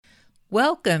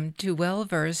Welcome to Well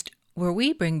Versed, where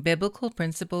we bring biblical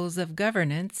principles of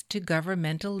governance to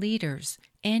governmental leaders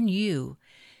and you.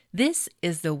 This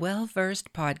is the Well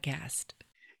Versed podcast.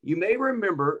 You may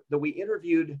remember that we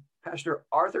interviewed Pastor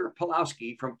Arthur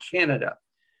Pawlowski from Canada.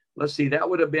 Let's see, that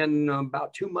would have been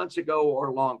about 2 months ago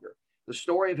or longer. The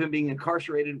story of him being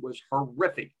incarcerated was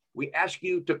horrific. We asked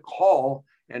you to call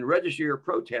and register your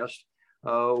protest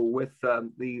with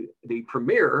the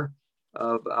premier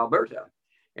of Alberta.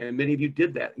 And many of you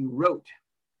did that. You wrote.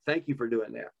 Thank you for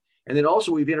doing that. And then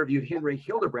also we've interviewed Henry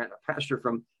Hildebrandt, a pastor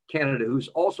from Canada, who's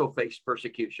also faced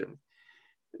persecution.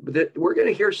 But we're going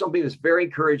to hear something that's very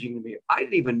encouraging to me. I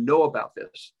didn't even know about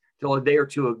this till a day or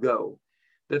two ago,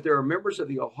 that there are members of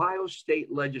the Ohio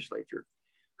State Legislature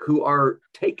who are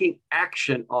taking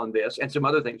action on this and some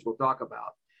other things we'll talk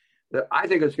about that I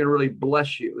think is going to really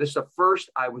bless you. This is the first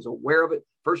I was aware of it,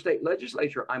 first state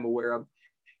legislature I'm aware of.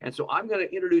 And so I'm going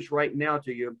to introduce right now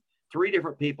to you three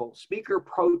different people: Speaker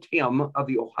Pro Tem of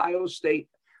the Ohio State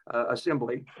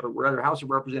Assembly, or rather House of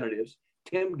Representatives,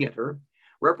 Tim Ginter,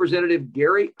 Representative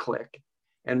Gary Click,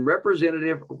 and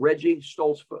Representative Reggie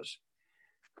Stoltzfus.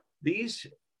 These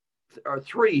are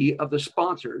three of the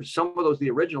sponsors, some of those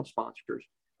the original sponsors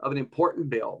of an important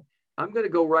bill. I'm going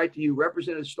to go right to you,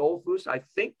 Representative Stoltzfus. I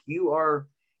think you are,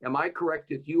 am I correct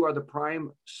that you are the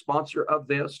prime sponsor of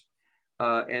this?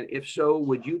 And if so,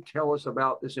 would you tell us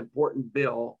about this important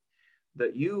bill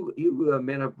that you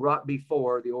men have brought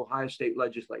before the Ohio State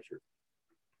Legislature?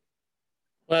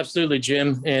 Well, absolutely,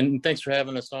 Jim. And thanks for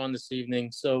having us on this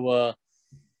evening. So,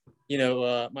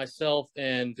 myself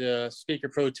and Speaker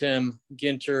Pro Tem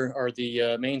Ginter are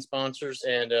the main sponsors,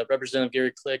 and Representative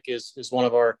Gary Click is one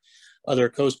of our other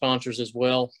co-sponsors as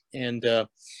well. And,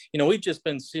 we've just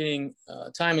been seeing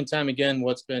time and time again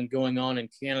what's been going on in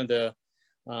Canada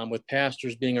with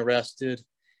pastors being arrested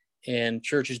and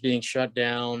churches being shut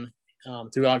down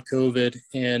throughout COVID,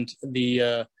 and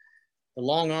the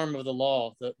long arm of the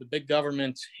law, the big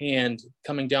government hand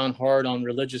coming down hard on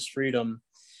religious freedom.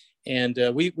 And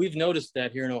we've noticed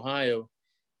that here in Ohio.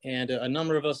 And a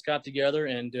number of us got together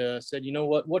and said, you know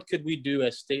what could we do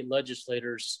as state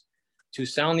legislators to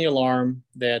sound the alarm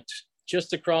that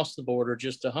just across the border,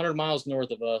 just 100 miles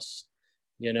north of us,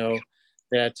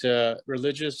 that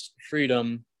religious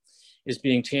freedom is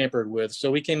being tampered with. So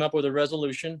we came up with a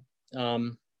resolution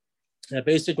that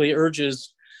basically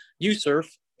urges USCIRF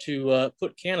to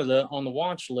put Canada on the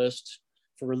watch list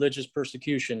for religious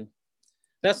persecution.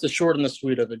 That's the short and the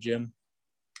sweet of it, Jim.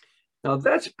 Now,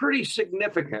 that's pretty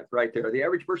significant right there. The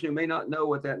average person who may not know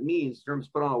what that means in terms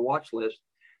of put on a watch list,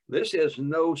 this is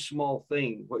no small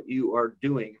thing, what you are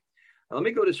doing. Now, let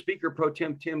me go to Speaker Pro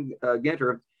Tem Tim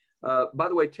Ginter. By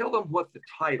the way, tell them what the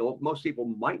title, most people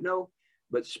might know,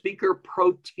 but Speaker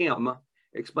Pro Tem,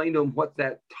 explain to them what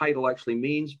that title actually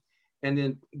means, and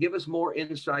then give us more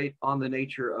insight on the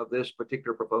nature of this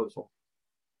particular proposal.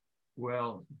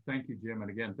 Well, thank you, Jim. And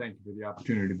again, thank you for the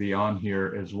opportunity to be on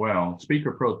here as well.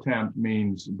 Speaker Pro Tem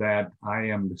means that I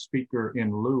am the speaker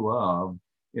in lieu of,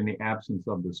 in the absence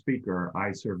of the speaker,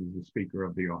 I serve as the Speaker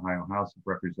of the Ohio House of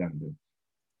Representatives.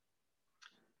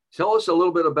 Tell us a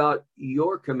little bit about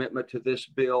your commitment to this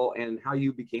bill and how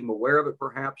you became aware of it,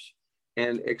 perhaps,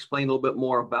 and explain a little bit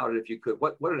more about it, if you could.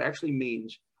 What it actually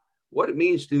means, what it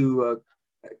means to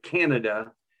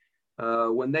Canada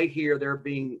when they hear they're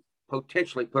being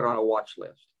potentially put on a watch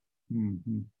list.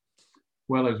 Mm-hmm.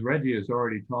 Well, as Reggie has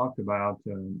already talked about,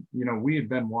 we had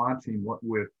been watching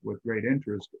with great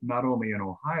interest, not only in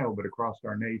Ohio, but across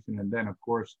our nation. And then, of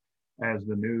course, as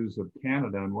the news of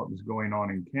Canada and what was going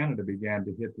on in Canada began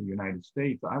to hit the United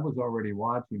States, I was already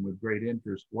watching with great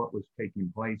interest what was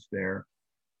taking place there.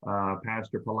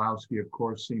 Pastor Pawlowski, of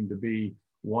course, seemed to be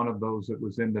one of those that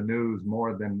was in the news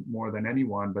more than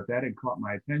anyone, but that had caught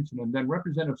my attention. And then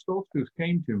Representative Stoltzfus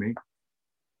came to me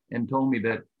and told me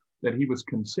that he was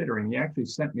considering, he actually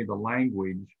sent me the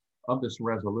language of this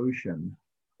resolution.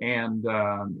 And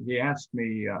he asked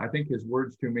me, I think his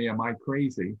words to me, am I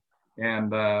crazy?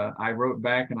 And I wrote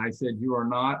back and I said, you are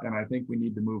not, and I think we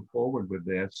need to move forward with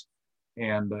this.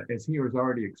 And as he has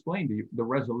already explained to you, the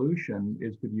resolution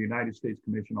is to the United States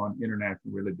Commission on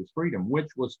International Religious Freedom, which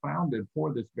was founded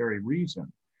for this very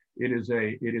reason. It is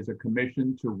a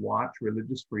commission to watch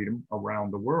religious freedom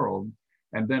around the world.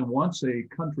 And then once a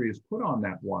country is put on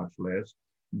that watch list,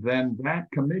 then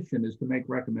that commission is to make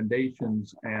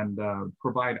recommendations and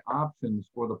provide options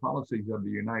for the policies of the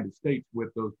United States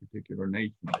with those particular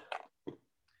nations.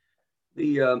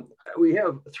 We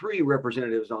have three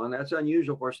representatives on. That's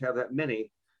unusual for us to have that many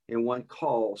in one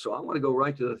call. So I want to go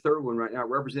right to the third one right now,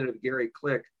 Representative Gary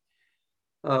Click.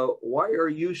 Why are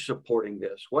you supporting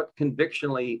this? What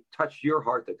convictionally touched your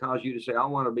heart that caused you to say, I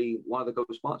want to be one of the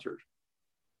co-sponsors?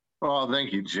 Well,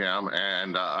 thank you, Jim.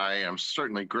 And I am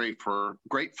certainly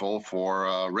grateful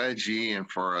for Reggie and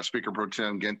for Speaker Pro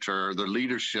Tem Ginter, the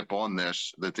leadership on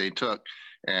this that they took.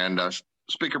 And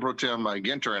Speaker Pro Tem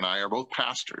Ginter and I are both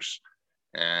pastors.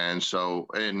 And so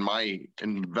in my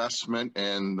investment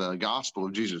in the gospel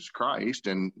of Jesus Christ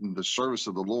and the service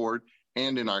of the Lord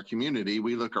and in our community,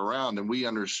 we look around and we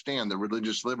understand that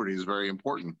religious liberty is very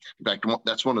important. In fact,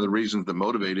 that's one of the reasons that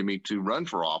motivated me to run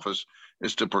for office,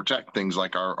 is to protect things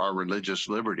like our religious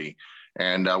liberty.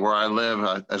 And where I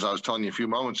live, as I was telling you a few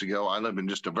moments ago, I live in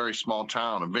just a very small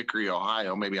town of Vickery,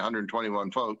 Ohio, maybe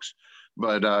 121 folks.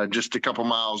 But just a couple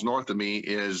miles north of me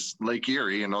is Lake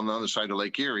Erie, and on the other side of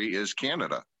Lake Erie is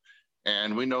Canada.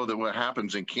 And we know that what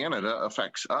happens in Canada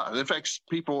affects us. It affects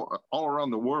people all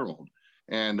around the world.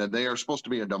 And they are supposed to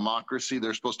be a democracy.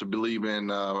 They're supposed to believe in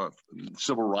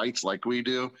civil rights like we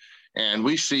do. And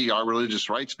we see our religious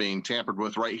rights being tampered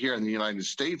with right here in the United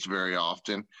States very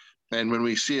often. And when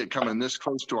we see it coming this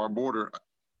close to our border,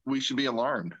 we should be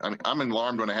alarmed. I mean, I'm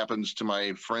alarmed when it happens to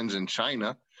my friends in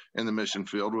China in the mission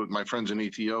field, with my friends in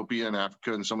Ethiopia and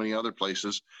Africa and so many other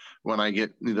places. When I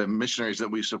get the missionaries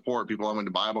that we support, people I went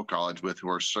to Bible college with, who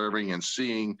are serving and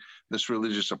seeing this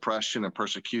religious oppression and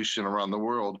persecution around the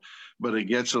world. But it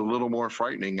gets a little more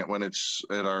frightening when it's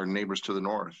at our neighbors to the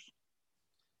north.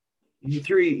 You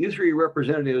three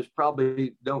representatives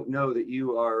probably don't know that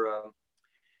you are,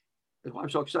 I'm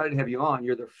so excited to have you on.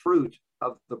 You're the fruit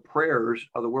of the prayers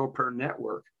of the World Prayer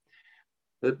Network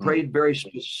that prayed very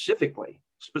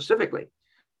specifically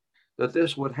that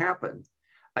this would happen.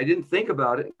 I didn't think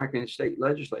about it back in state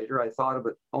legislature. I thought of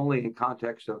it only in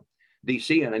context of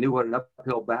DC, and I knew what an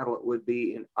uphill battle it would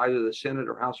be in either the Senate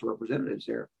or House of Representatives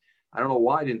there. I don't know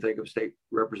why I didn't think of state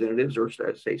representatives or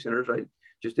state senators. I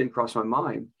just didn't cross my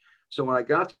mind. So when I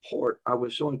got to port, I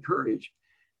was so encouraged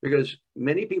because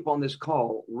many people on this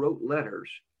call wrote letters.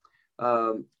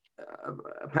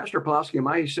 Pastor Pawlowski, am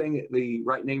I saying the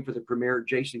right name for the premier,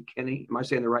 Jason Kenney? Am I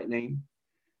saying the right name?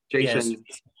 Yes,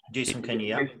 Jason Kenney,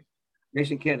 yeah.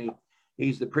 Jason Kenney,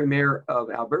 he's the premier of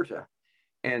Alberta.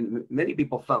 And many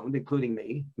people phoned, including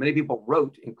me. Many people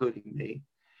wrote, including me,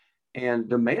 and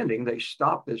demanding they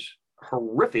stop this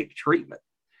horrific treatment.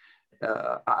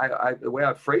 The way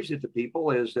I phrased it to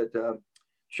people is that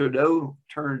Trudeau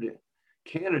turned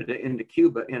Canada into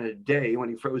Cuba in a day when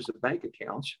he froze the bank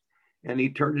accounts, and he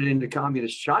turned it into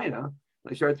communist China.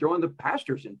 They started throwing the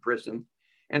pastors in prison,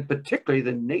 and particularly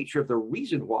the nature of the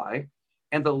reason why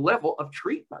and the level of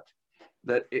treatment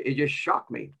that it just shocked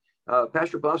me.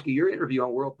 Pastor Pawlowski, your interview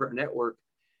on World Prayer Network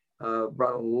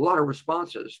brought a lot of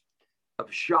responses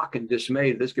of shock and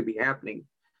dismay that this could be happening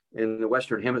in the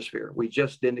Western Hemisphere. We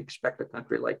just didn't expect a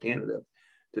country like Canada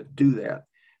to do that.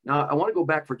 Now, I want to go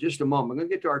back for just a moment. I'm going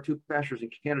to get to our two pastors in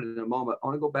Canada in a moment. I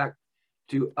want to go back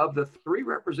to, of the three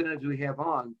representatives we have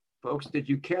on, folks, did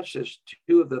you catch this?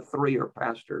 Two of the three are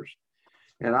pastors.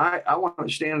 And I want to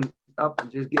stand up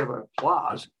and just give an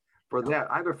applause for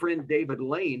that. I have a friend, David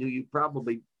Lane, who you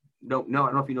probably don't know. I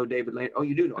don't know if you know David Lane. Oh,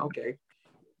 you do know. Okay.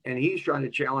 And he's trying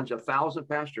to challenge 1,000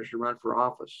 pastors to run for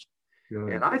office.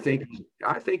 Good. And I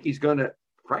think he's going to,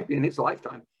 frankly, in his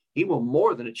lifetime, he will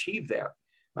more than achieve that.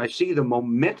 I see the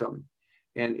momentum,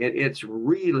 and it's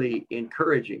really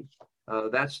encouraging.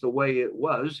 That's the way it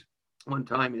was one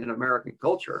time in American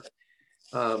culture.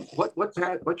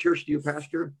 What church do you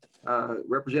pastor,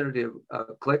 Representative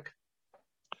Click?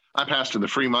 I pastor the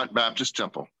Fremont Baptist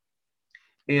Temple.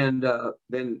 And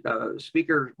then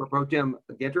Speaker Pro Tem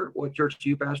Ginter, what church do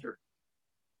you pastor?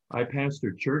 I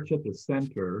pastor Church at the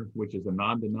Center, which is a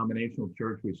non-denominational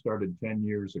church we started 10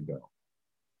 years ago.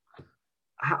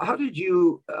 How did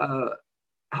you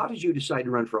decide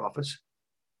to run for office?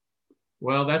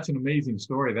 Well, that's an amazing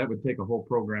story. That would take a whole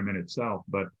program in itself.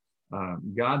 But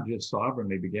God just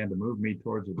sovereignly began to move me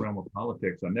towards the realm of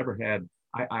politics.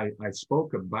 I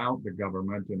spoke about the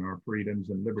government and our freedoms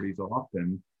and liberties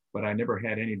often, but I never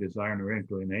had any desire or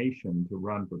inclination to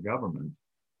run for government.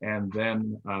 And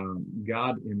then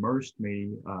God immersed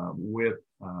me with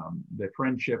the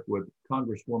friendship with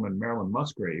Congresswoman Marilyn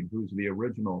Musgrave, who's the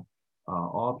original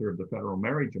author of the Federal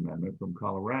Marriage Amendment from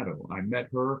Colorado. I met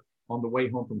her on the way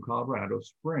home from Colorado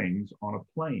Springs on a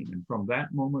plane. And from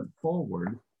that moment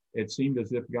forward, it seemed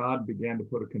as if God began to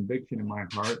put a conviction in my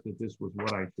heart that this was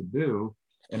what I should do.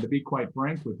 And to be quite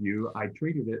frank with you, I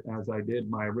treated it as I did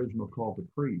my original call to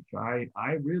preach. I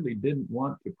really didn't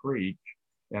want to preach.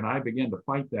 And I began to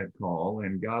fight that call,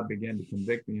 and God began to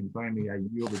convict me, and finally I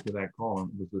yielded to that call.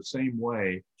 And it was the same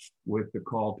way with the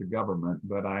call to government,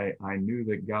 but I knew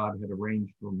that God had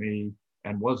arranged for me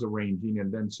and was arranging,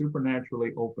 and then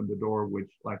supernaturally opened the door,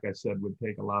 which, like I said, would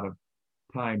take a lot of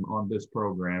time on this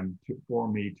program for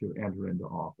me to enter into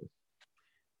office.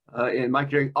 In my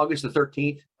hearing, August the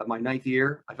 13th of my 9th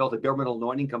year, I felt a governmental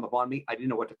anointing come upon me. I didn't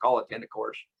know what to call it then, of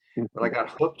course, but I got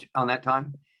hooked on that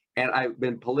time. And I've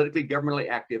been politically, governmentally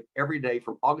active every day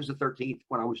from August the 13th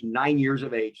when I was 9 years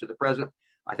of age to the present.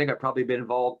 I think I've probably been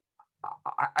involved.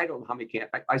 I don't know how many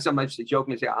campaigns. I sometimes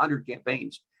jokingly say 100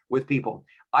 campaigns with people.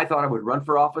 I thought I would run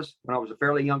for office when I was a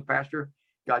fairly young pastor.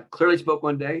 God clearly spoke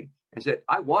one day and said,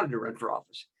 I wanted to run for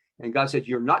office. And God said,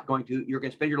 you're not going to, you're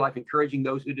going to spend your life encouraging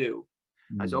those who do.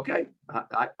 I said, okay,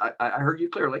 I heard you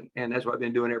clearly. And that's what I've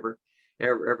been doing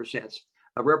ever since.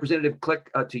 Representative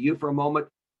Click, to you for a moment,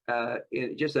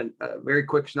 in just a very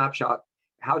quick snapshot.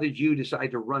 How did you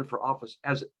decide to run for office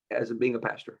as being a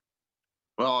pastor?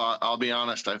 Well, I'll be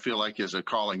honest, I feel like it's a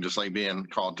calling, just like being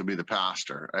called to be the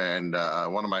pastor. And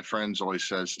one of my friends always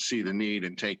says, see the need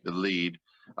and take the lead.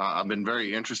 I've been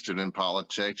very interested in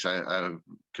politics. I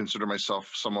consider myself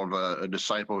somewhat of a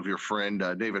disciple of your friend,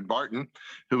 David Barton,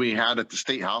 who we had at the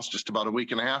State House just about a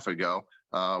week and a half ago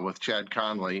with Chad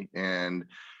Conley. And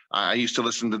I used to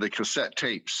listen to the cassette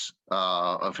tapes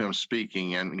of him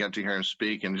speaking and got to hear him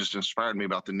speak, and just inspired me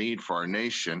about the need for our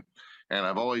nation. And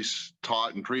I've always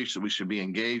taught and preached that we should be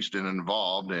engaged and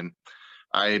involved. And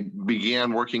I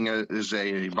began working as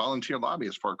a volunteer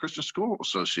lobbyist for a Christian School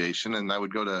Association, and I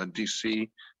would go to DC a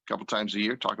couple times a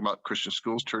year, talk about Christian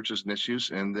schools, churches, and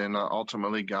issues. And then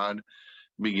ultimately, God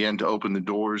began to open the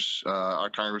doors. Our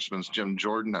Congressman's Jim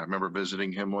Jordan, I remember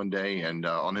visiting him one day, and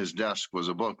on his desk was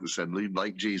a book that said, Lead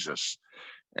Like Jesus.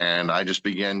 And I just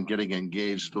began getting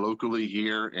engaged locally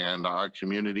here, and our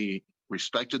community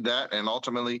respected that. And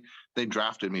ultimately, they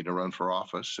drafted me to run for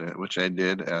office, which I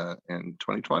did in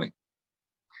 2020.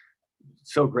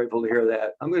 So grateful to hear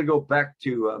that. I'm going to go back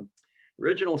to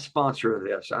original sponsor of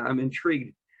this. I'm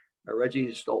intrigued, Reggie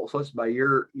Stoltzfus, by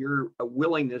your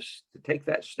willingness to take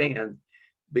that stand,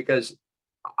 because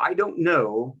I don't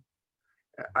know.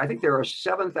 I think there are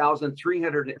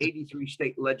 7,383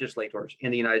 state legislators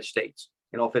in the United States,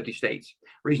 in all 50 states.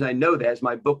 The reason I know that is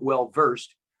my book, Well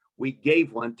Versed. We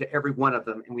gave one to every one of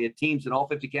them, and we had teams in all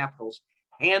 50 capitals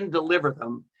hand deliver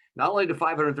them, not only to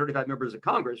 535 members of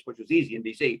Congress, which was easy in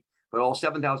DC, but all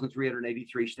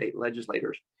 7,383 state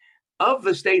legislators. Of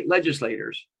the state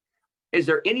legislators, is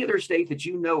there any other state that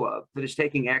you know of that is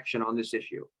taking action on this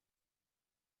issue?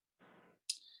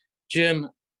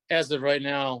 Jim, as of right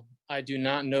now, I do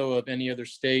not know of any other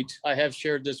state. I have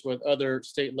shared this with other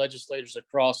state legislators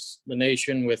across the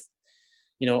nation with,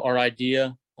 our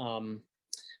idea,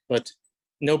 but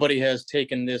nobody has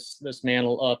taken this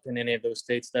mantle up in any of those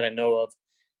states that I know of.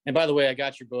 And by the way, I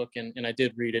got your book and I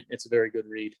did read it. It's a very good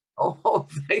read. Oh,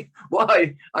 I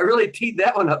really teed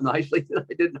that one up nicely. I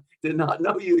did not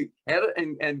know you had it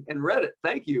and read it.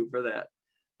 Thank you for that.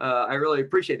 I really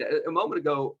appreciate that. A moment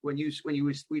ago, when we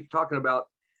were talking about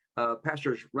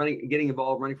pastors getting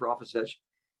involved, running for office,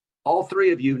 all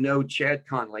three of you know Chad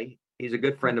Conley. He's a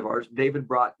good friend of ours. David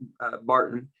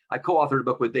Barton. I co-authored a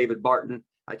book with David Barton.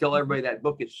 I tell everybody that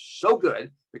book is so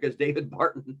good because David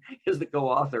Barton is the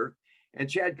co-author. And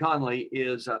Chad Conley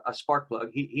is a spark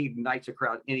plug. He ignites a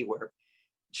crowd anywhere.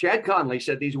 Chad Conley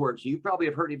said these words. You probably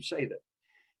have heard him say that.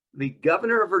 The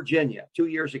governor of Virginia 2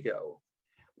 years ago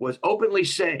was openly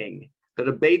saying that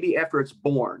a baby after it's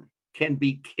born can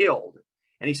be killed.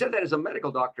 And he said that as a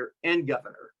medical doctor and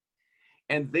governor.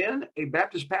 And then a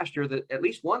Baptist pastor that at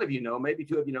least one of you know, maybe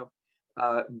two of you know,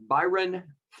 Byron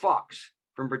Fox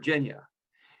from Virginia.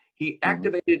 He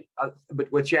activated,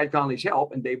 but with Chad Conley's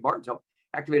help and Dave Barton's help,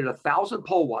 activated 1,000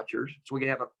 poll watchers so we could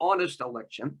have an honest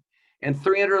election and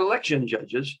 300 election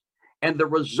judges. And the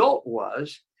result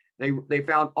was they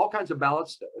found all kinds of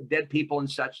ballots, dead people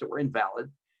and such that were invalid,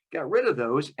 got rid of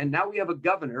those. And now we have a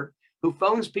governor who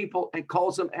phones people and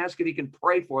calls them, asking if he can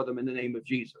pray for them in the name of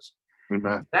Jesus.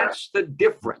 Amen. That's the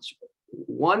difference.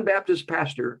 One Baptist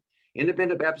pastor,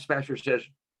 independent Baptist pastor, says,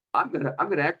 I'm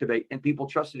gonna activate, and people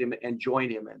trusted him and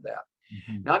joined him in that.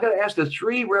 Mm-hmm. Now I got to ask the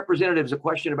three representatives a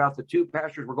question about the two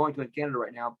pastors we're going to in Canada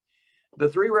right now. The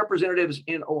three representatives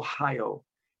in Ohio.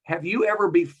 Have you ever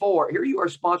before, here you are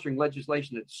sponsoring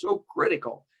legislation that's so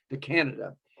critical to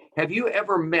Canada. Have you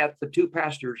ever met the two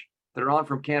pastors that are on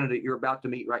from Canada you're about to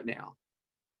meet right now?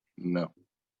 No.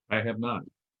 I have not.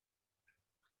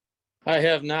 I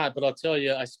have not, but I'll tell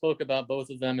you, I spoke about both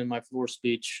of them in my floor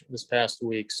speech this past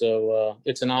week. So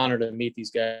it's an honor to meet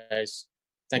these guys.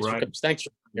 Thanks for being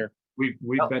here.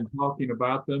 We've been talking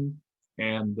about them,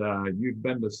 and you've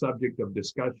been the subject of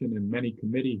discussion in many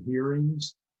committee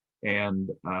hearings. And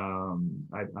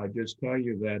I just tell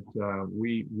you that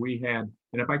we had,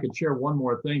 and if I could share one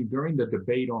more thing, during the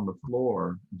debate on the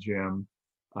floor, Jim,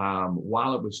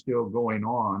 while it was still going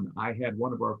on, I had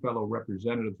one of our fellow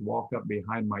representatives walk up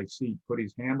behind my seat, put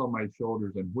his hand on my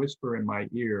shoulders and whisper in my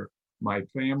ear, "My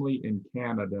family in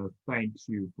Canada thanks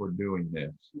you for doing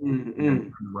this." And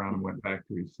then turned around and went back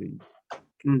to his seat.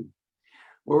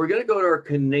 Well, we're going to go to our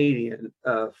Canadian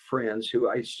friends who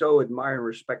I so admire and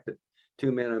respect, the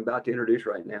two men I'm about to introduce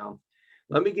right now.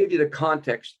 Let me give you the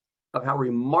context of how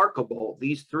remarkable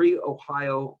these three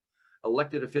Ohio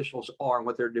elected officials are and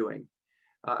what they're doing.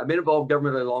 I've been involved in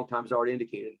government a long time, as I already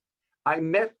indicated. I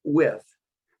met with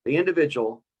the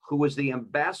individual who was the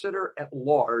ambassador at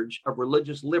large of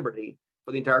religious liberty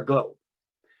for the entire globe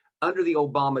under the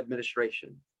Obama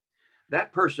administration.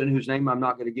 That person, whose name I'm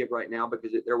not going to give right now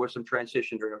because there was some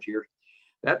transition during those years,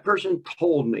 that person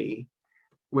told me,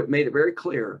 made it very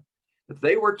clear, that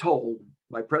they were told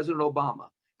by President Obama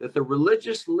that the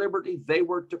religious liberty they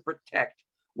were to protect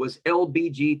was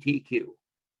LGBTQ.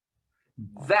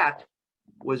 That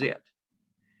was it.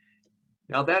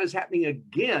 Now that is happening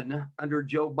again under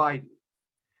Joe Biden.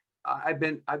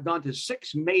 I've gone to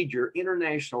 6 major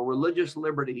international religious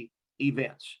liberty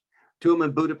events, 2 of them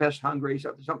in Budapest, Hungary,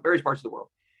 some various parts of the world.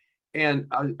 And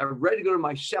I'm ready to go to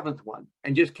my 7th one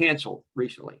and just canceled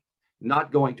recently.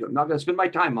 Not going to. I'm not going to spend my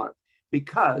time on it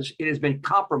because it has been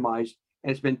compromised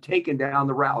and it's been taken down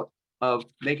the route of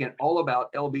making it all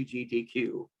about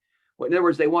LGBTQ. Well, in other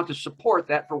words, they want to support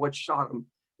that for which Sodom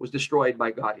was destroyed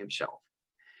by God himself.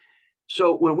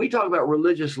 So when we talk about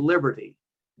religious liberty,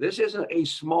 this isn't a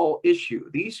small issue.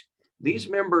 These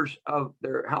members of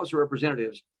their House of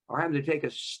Representatives are having to take a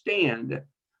stand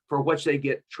for which they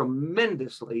get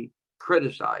tremendously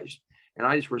criticized. And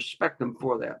I just respect them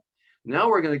for that. Now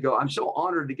we're going to go. I'm so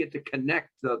honored to get to connect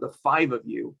the 5 of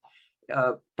you.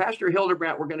 Pastor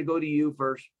Hildebrandt, we're going to go to you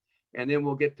first, and then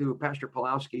we'll get to Pastor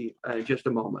Pawlowski in just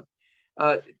a moment.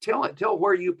 Tell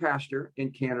where you pastor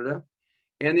in Canada,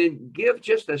 and then give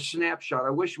just a snapshot. I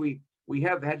wish we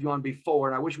have had you on before,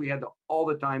 and I wish we had all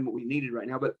the time that we needed right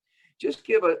now, but just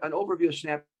give an overview, a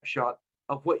snapshot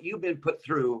of what you've been put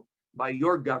through by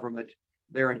your government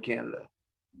there in Canada.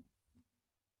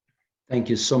 Thank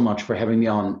you so much for having me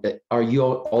on. Are you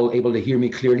all able to hear me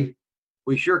clearly?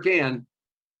 We sure can.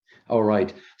 All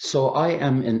right. So I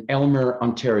am in Aylmer,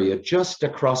 Ontario, just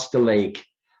across the lake.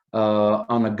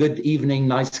 On a good evening,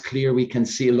 nice, clear, we can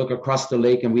look across the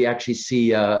lake, and we actually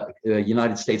see the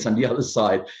United States on the other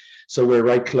side. So we're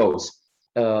right close.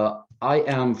 I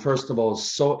am, first of all,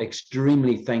 so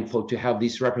extremely thankful to have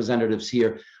these representatives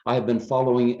here. I have been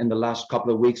following in the last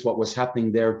couple of weeks what was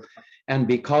happening there. And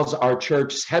because our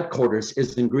church's headquarters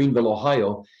is in Greenville,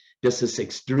 Ohio, this is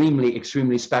extremely,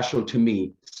 extremely special to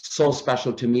me. So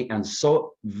special to me, and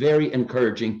so very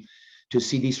encouraging to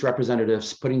see these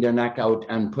representatives putting their neck out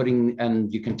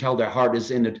and you can tell their heart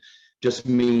is in it. Just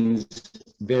means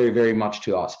very, very much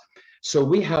to us. So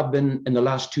we have been, in the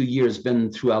last 2 years,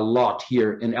 been through a lot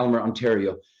here in Aylmer,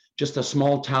 Ontario, just a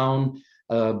small town,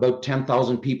 about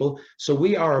 10,000 people. So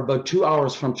we are about 2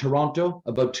 hours from Toronto,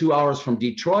 about 2 hours from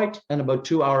Detroit, and about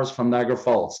 2 hours from Niagara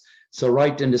Falls. So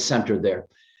right in the center there.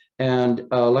 And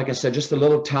like I said, just a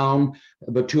little town,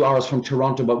 about 2 hours from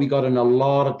Toronto, but we got in a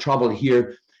lot of trouble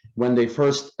here when they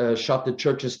first shut the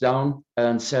churches down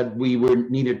and said we were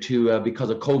needed to,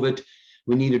 because of COVID,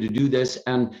 we needed to do this.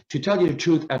 And to tell you the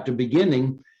truth, at the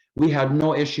beginning, we had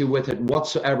no issue with it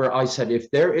whatsoever. I said, if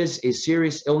there is a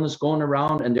serious illness going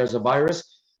around and there's a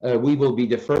virus, we will be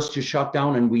the first to shut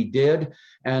down, and we did.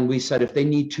 And we said, if they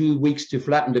need 2 weeks to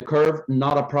flatten the curve,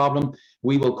 not a problem.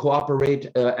 We will cooperate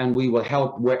and we will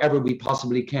help wherever we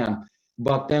possibly can.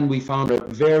 But then we found out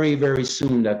very, very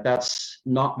soon that that's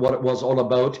not what it was all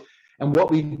about. And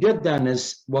what we did then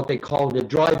is what they call the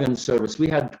drive-in service. We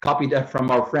had copied that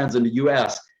from our friends in the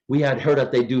US. We had heard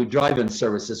that they do drive-in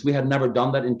services. We had never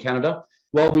done that in Canada.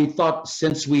 Well, we thought,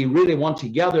 since we really want to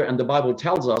gather, and the Bible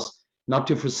tells us not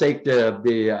to forsake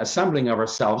the assembling of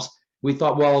ourselves, we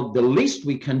thought, well, the least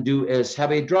we can do is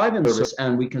have a drive-in service,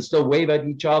 and we can still wave at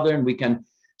each other, and we can,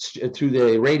 through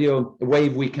the radio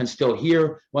wave, we can still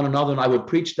hear one another. And I would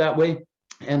preach that way.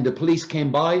 And the police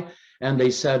came by and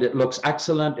they said, it looks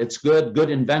excellent, it's good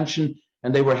invention,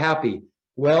 and they were happy.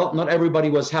 Well, not everybody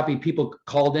was happy. People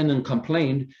called in and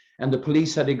complained, and the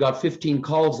police said they got 15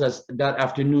 calls that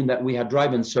afternoon that we had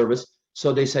drive-in service.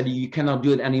 So they said, you cannot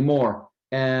do it anymore.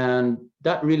 And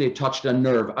that really touched a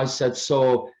nerve. I said,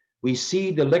 so we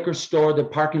see the liquor store, the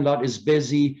parking lot is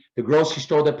busy, the grocery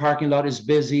store, the parking lot is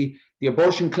busy, the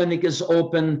abortion clinic is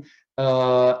open,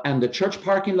 and the church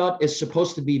parking lot is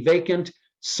supposed to be vacant.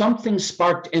 Something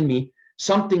sparked in me.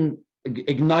 something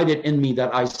ignited in me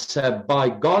that I said, by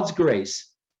God's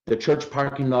grace, the church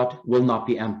parking lot will not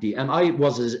be empty. And I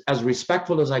was as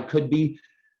respectful as I could be.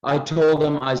 I told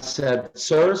them, I said,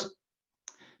 sirs,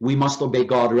 we must obey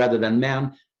God rather than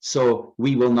man, so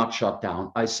we will not shut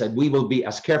down. I said, we will be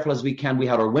as careful as we can. We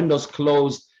had our windows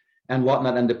closed and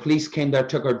whatnot, and the police came there,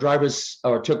 took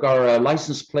our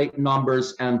license plate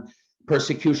numbers, and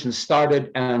persecution started,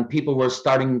 and people were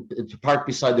starting to park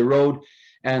beside the road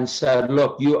and said,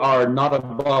 look, you are not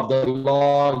above the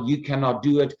law, you cannot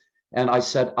do it. And I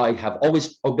said, I have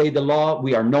always obeyed the law.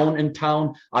 We are known in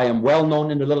town. I am well known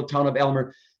in the little town of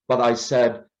Elmer. But I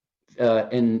said,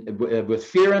 with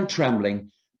fear and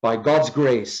trembling, by God's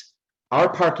grace, our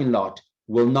parking lot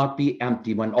will not be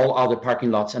empty when all other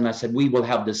parking lots. And I said, we will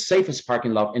have the safest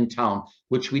parking lot in town,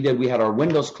 which we did. We had our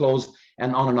windows closed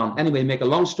and on and on. Anyway, make a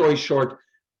long story short,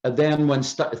 then when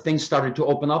things started to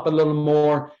open up a little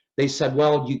more, they said,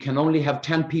 well, you can only have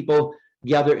 10 people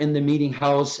gather in the meeting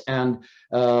house, and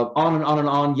on and on and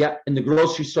on. Yet in the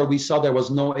grocery store, we saw there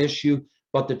was no issue,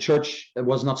 but the church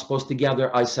was not supposed to gather.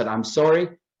 I said, I'm sorry.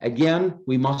 Again,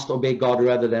 we must obey God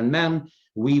rather than men.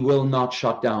 We will not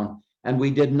shut down. And we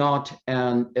did not.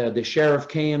 And the sheriff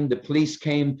came, the police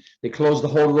came, they closed the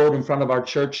whole road in front of our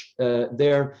church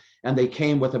there. And they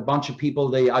came with a bunch of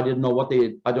people. I don't know what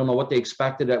they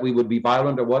expected, that we would be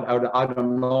violent or what, I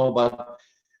don't know, but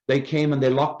they came and they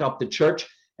locked up the church.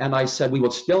 And I said, we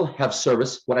will still have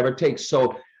service, whatever it takes.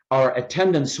 So our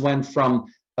attendance went from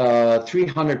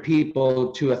 300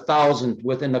 people to 1,000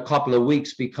 within a couple of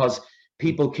weeks, because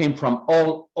people came from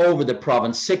all over the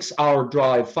province, 6-hour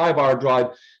drive, 5-hour drive.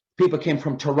 People came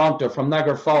from Toronto, from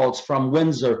Niagara Falls, from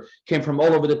Windsor, came from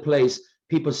all over the place.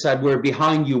 People said, we're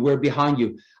behind you, we're behind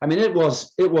you. I mean, it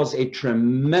was a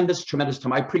tremendous, tremendous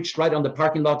time. I preached right on the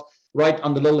parking lot, right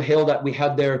on the little hill that we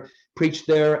had there, preached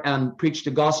there and preached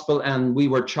the gospel, and we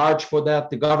were charged for that.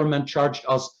 The government charged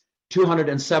us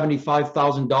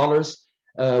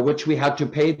 $275,000, which we had to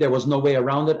pay. There was no way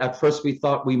around it. At first, we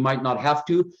thought we might not have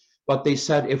to, but they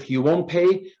said, if you won't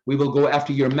pay, we will go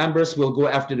after your members, we'll go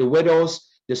after the widows,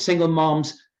 the single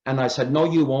moms. And I said, no,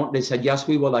 you won't. They said, yes,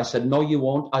 we will. I said, no, you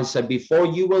won't. I said, before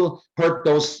you will hurt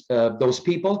those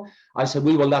people, I said,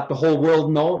 we will let the whole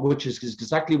world know, which is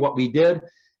exactly what we did.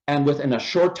 And within a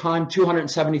short time,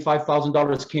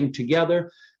 $275,000 came together.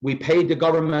 We paid the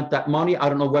government that money. I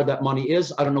don't know where that money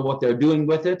is. I don't know what they're doing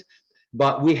with it,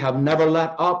 but we have never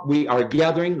let up. We are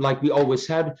gathering like we always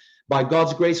had. By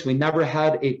God's grace, we never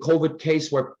had a COVID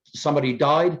case where somebody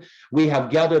died. We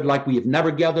have gathered like we have never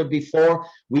gathered before.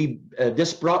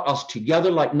 This brought us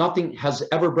together like nothing has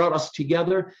ever brought us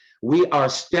together. We are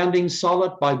standing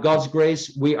solid by God's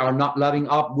grace. We are not letting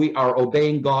up. We are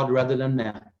obeying God rather than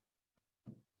man.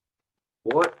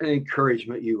 What an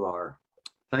encouragement you are.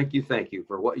 Thank you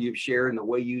for what you've shared and the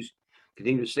way you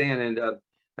continue to stand. And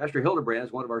Pastor Hildebrand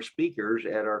is one of our speakers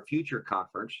at our Future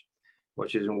Conference,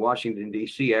 which is in Washington,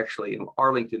 D.C., actually in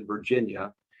Arlington,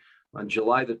 Virginia, on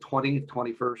July the 20th,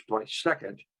 21st,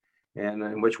 22nd, and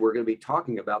in which we're going to be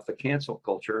talking about the cancel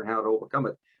culture and how to overcome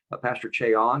it. Pastor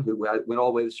Cheon, who went all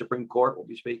the way to the Supreme Court, will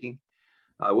be speaking.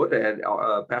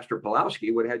 Pastor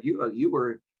Pawlowski would have had you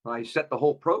were, when I set the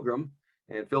whole program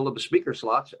and filled up the speaker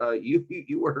slots,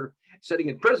 you were sitting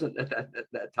in prison at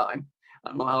that time. I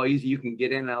don't know how easy you can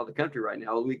get in and out of the country right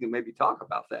now. We can maybe talk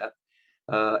about that.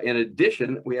 In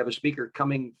addition, we have a speaker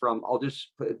coming from, I'll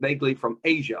just put it vaguely, from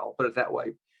Asia, I'll put it that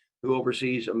way, who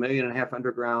oversees 1.5 million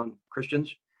underground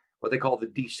Christians, what they call the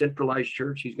decentralized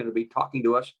church. He's going to be talking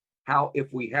to us how,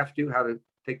 if we have to, how to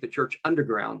take the church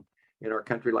underground in our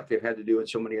country like they've had to do in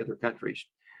so many other countries.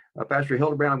 Pastor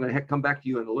Hildebrand, I'm going to come back to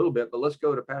you in a little bit, but let's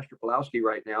go to Pastor Pawlowski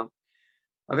right now.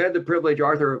 I've had the privilege,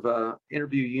 Arthur, of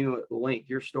interviewing you at length.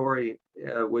 Your story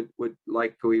would,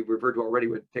 like we referred to already,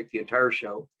 would take the entire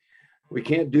show. We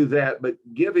can't do that, but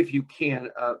if you can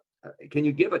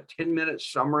you give a 10-minute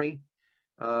summary?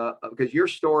 Because your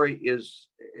story is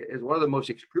one of the most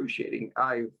excruciating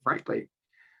I've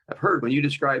heard. When you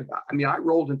describe, I mean, I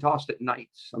rolled and tossed at night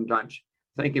sometimes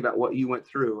thinking about what you went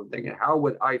through and thinking, how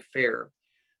would I fare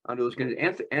under those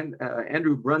conditions?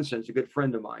 Andrew Brunson's a good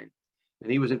friend of mine,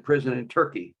 and he was in prison in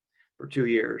Turkey for 2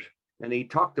 years. And he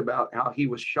talked about how he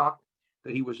was shocked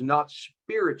that he was not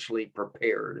spiritually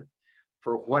prepared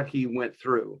for what he went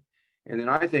through. And then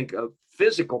I think of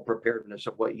physical preparedness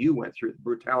of what you went through, the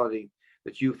brutality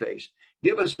that you faced.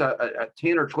 Give us a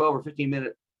 10 or 12 or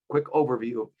 15-minute quick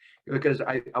overview, because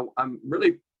I'm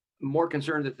really more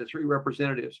concerned that the three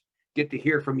representatives get to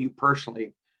hear from you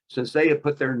personally, since they have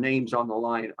put their names on the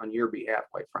line on your behalf,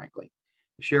 quite frankly.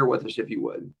 Share with us if you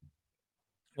would.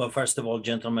 Well, first of all,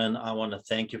 gentlemen, I want to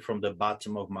thank you from the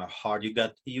bottom of my heart. You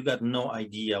got no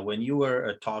idea. When you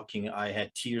were talking, I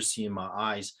had tears in my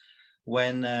eyes.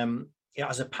 When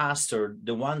as a pastor,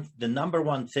 the number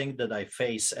one thing that I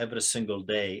face every single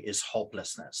day is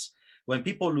hopelessness. When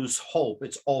people lose hope,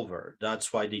 it's over.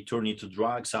 That's why they turn into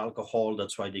drugs, alcohol.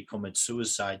 That's why they commit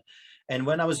suicide. And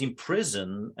when I was in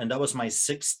prison, and that was my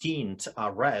 16th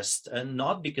arrest, and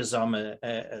not because I'm a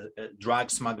drug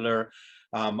smuggler,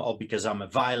 or because I'm a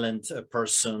violent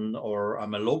person or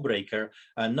I'm a lawbreaker.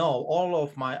 No, all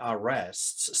of my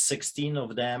arrests, 16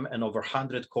 of them and over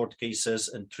 100 court cases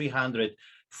and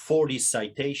 340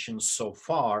 citations so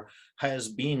far, has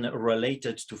been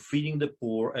related to feeding the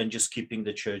poor and just keeping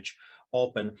the church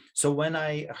open. So when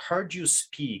I heard you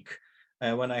speak,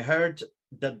 when I heard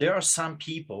that there are some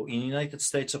people in the United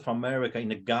States of America, in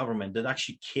the government, that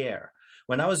actually care.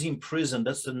 When I was in prison,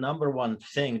 that's the number one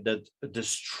thing that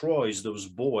destroys those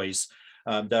boys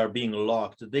that are being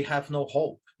locked. They have no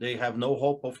hope. They have no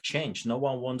hope of change. No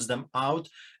one wants them out,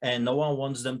 and no one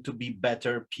wants them to be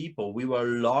better people. We were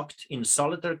locked in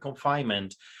solitary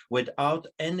confinement without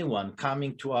anyone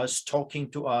coming to us,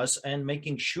 talking to us, and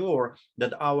making sure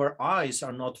that our eyes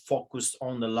are not focused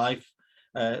on the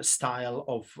lifestyle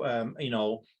of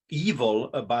evil,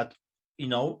 but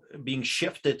being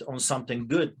shifted on something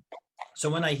good. So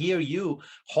when I hear you,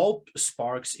 hope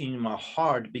sparks in my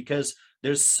heart, because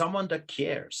there's someone that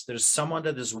cares. There's someone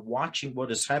that is watching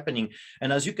what is happening.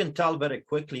 And as you can tell very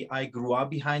quickly, I grew up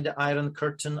behind the Iron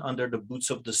Curtain, under the boots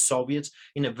of the Soviets,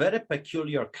 in a very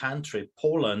peculiar country,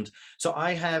 Poland. So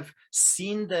I have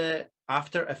seen the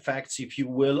after effects, if you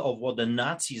will, of what the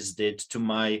Nazis did to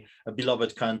my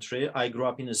beloved country. I grew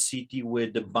up in a city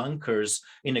with the bunkers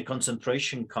in a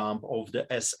concentration camp of the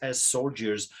SS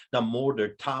soldiers that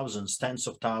murdered thousands, tens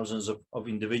of thousands of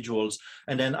individuals.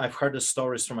 And then I've heard the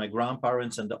stories from my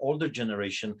grandparents and the older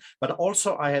generation, but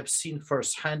also I have seen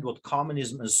firsthand what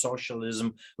communism and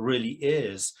socialism really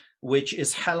is, which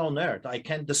is hell on earth. I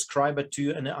can't describe it to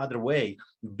you any other way.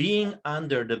 Being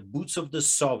under the boots of the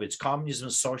Soviets, communism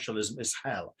and socialism is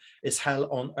hell. It's hell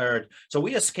on earth. So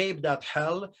we escaped that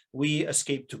hell. We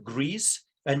escaped to Greece.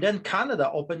 And then Canada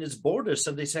opened its borders,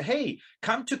 and they say, hey,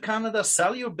 come to Canada,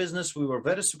 sell your business. We were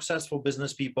very successful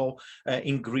business people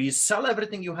in Greece. Sell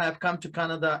everything you have, come to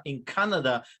Canada. In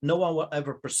Canada, no one will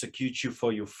ever persecute you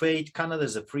for your faith. Canada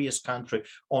is the freest country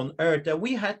on earth. And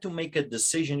we had to make a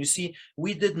decision. You see,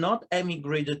 we did not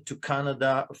emigrate to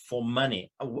Canada for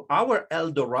money. Our El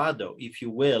Dorado, if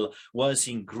you will, was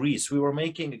in Greece. We were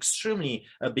making extremely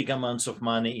big amounts of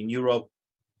money in Europe.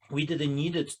 We didn't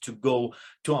need it to go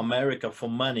to America for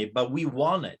money, but we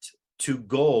wanted to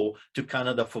go to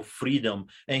Canada for freedom.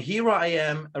 And here I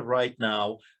am right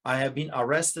now. I have been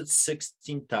arrested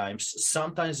 16 times,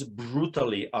 sometimes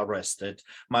brutally arrested.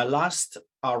 My last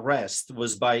arrest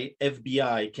was by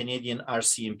FBI, Canadian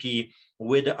RCMP,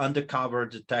 with undercover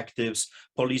detectives,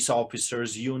 police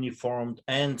officers, uniformed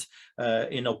and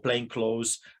plain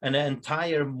clothes, and an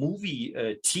entire movie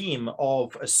team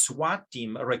of a SWAT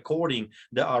team recording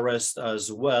the arrest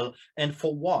as well. And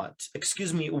for what?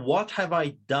 Excuse me, what have I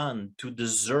done to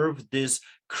deserve this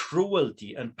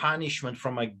cruelty and punishment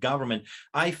from my government?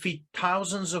 I feed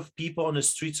thousands of people on the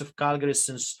streets of Calgary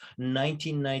since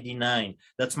 1999.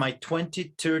 That's my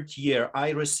 23rd year.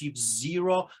 I receive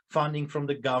zero funding from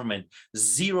the government,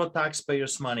 zero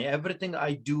taxpayers' money. Everything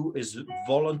I do is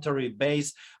voluntary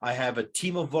based. I have a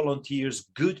team of volunteers,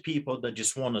 good people that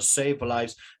just want to save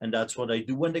lives, and that's what I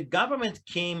do. When the government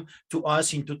came to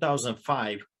us in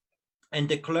 2005 and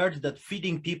declared that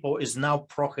feeding people is now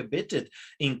prohibited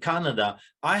in Canada,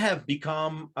 I have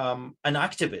become an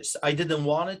activist. I didn't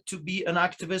want it to be an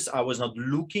activist. I was not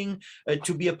looking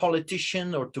to be a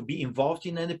politician or to be involved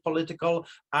in any political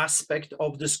aspect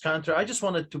of this country. I just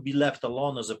wanted to be left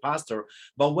alone as a pastor.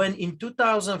 But when in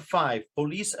 2005,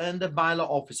 police and the bylaw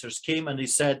officers came and they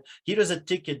said, here is a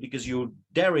ticket because you're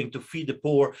daring to feed the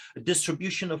poor,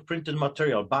 distribution of printed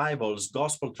material, Bibles,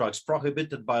 gospel tracts,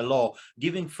 prohibited by law,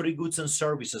 giving free goods and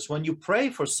services. When you pray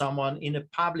for someone in a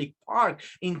public park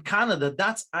in Canada,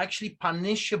 that's actually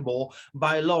punishable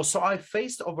by law. So I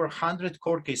faced over 100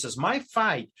 court cases. My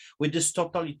fight with this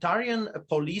totalitarian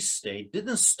police state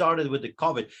didn't start with the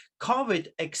COVID. COVID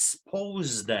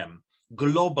exposed them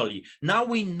globally. Now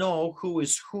we know who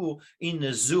is who in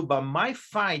the zoo, but my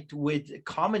fight with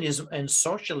communism and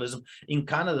socialism in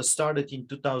Canada started in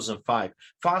 2005.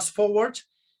 Fast forward,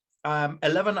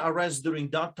 11 arrests during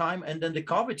that time, and then the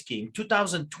COVID came.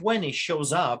 2020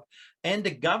 shows up, and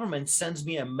the government sends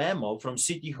me a memo from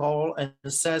City Hall and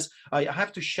says, I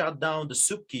have to shut down the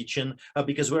soup kitchen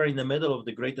because we're in the middle of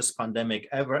the greatest pandemic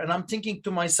ever. And I'm thinking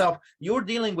to myself, you're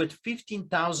dealing with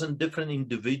 15,000 different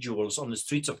individuals on the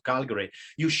streets of Calgary.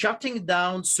 You're shutting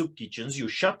down soup kitchens, you're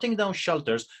shutting down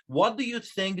shelters. What do you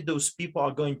think those people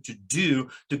are going to do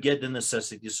to get the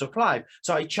necessities of life?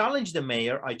 So I challenged the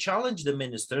mayor, I challenged the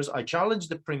ministers, I challenged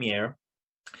the premier.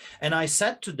 And I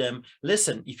said to them,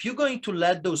 listen, if you're going to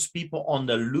let those people on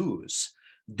the loose,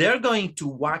 they're going to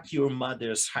whack your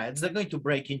mother's heads. They're going to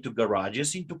break into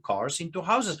garages, into cars, into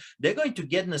houses. They're going to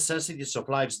get necessities of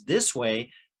lives this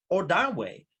way or that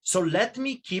way. So let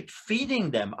me keep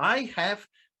feeding them. I have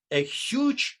a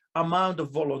huge amount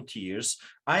of volunteers.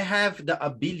 I have the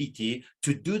ability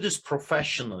to do this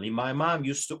professionally. My mom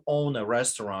used to own a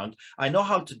restaurant. I know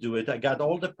how to do it. I got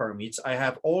all the permits. I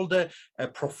have all the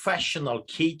professional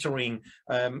catering,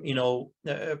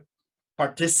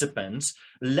 participants.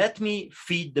 Let me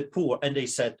feed the poor. And they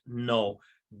said, no.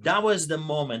 That was the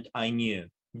moment I knew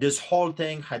this whole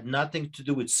thing had nothing to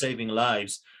do with saving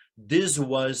lives. This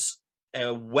was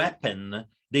a weapon.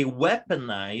 They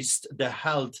weaponized the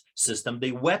health system.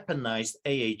 They weaponized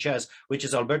AHS, which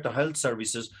is Alberta Health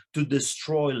Services, to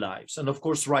destroy lives. And of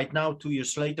course, right now, 2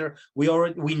 years later, we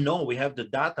know, we have the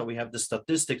data, we have the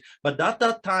statistics. But at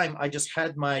that time, I just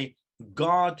had my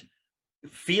God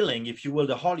feeling, if you will,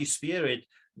 the Holy Spirit.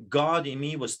 God in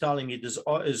me was telling me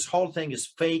this whole thing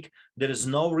is fake. There is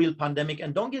no real pandemic.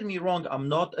 And don't get me wrong, I'm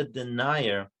not a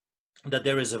denier that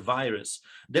there is a virus.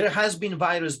 There has been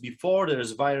virus before, there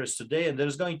is virus today, and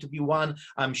there's going to be one,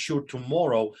 I'm sure,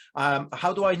 tomorrow.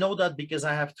 How do I know that? Because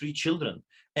I have 3 children.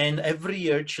 And every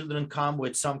year, children come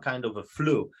with some kind of a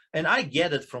flu. And I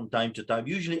get it from time to time.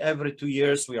 Usually every 2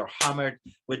 years, we are hammered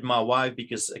with my wife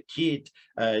because a kid,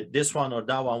 this one or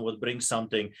that one, will bring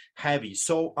something heavy.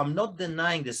 So I'm not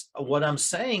denying this. What I'm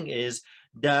saying is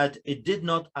that it did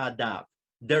not add up.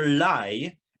 Their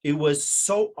lie, it was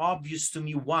so obvious to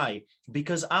me. Why?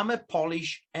 Because I'm a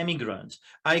Polish immigrant.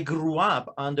 I grew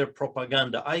up under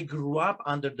propaganda. I grew up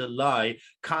under the lie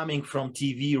coming from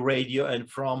TV, radio, and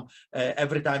from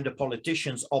every time the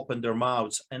politicians opened their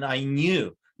mouths. And I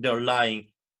knew they're lying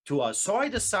to us. So I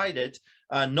decided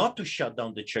not to shut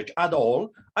down the church at all.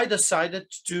 I decided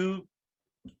to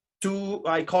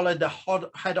I call it the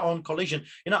head-on collision.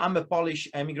 You know, I'm a Polish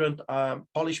immigrant.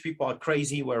 Polish people are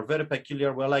crazy. We're very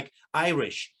peculiar. We're like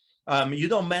Irish. You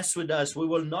don't mess with us. We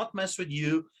will not mess with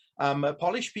you.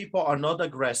 Polish people are not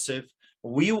aggressive.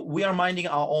 We are minding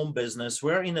our own business.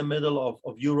 We're in the middle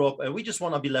of Europe, and we just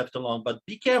want to be left alone. But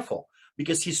be careful,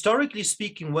 because historically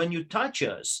speaking, when you touch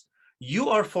us, you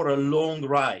are for a long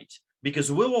ride,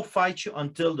 because we will fight you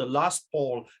until the last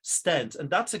pole stands.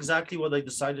 And that's exactly what I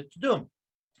decided to do.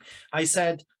 I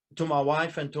said to my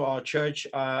wife and to our church,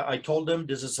 I told them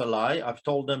this is a lie. I've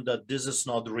told them that this is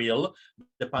not real.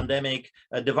 The pandemic,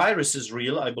 the virus is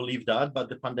real. I believe that, but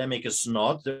the pandemic is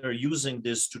not. They're using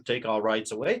this to take our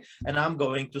rights away, and I'm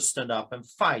going to stand up and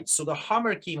fight. So the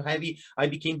hammer came heavy. I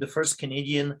became the first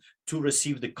Canadian to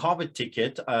receive the COVID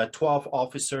ticket. 12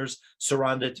 officers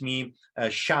surrounded me,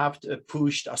 shoved,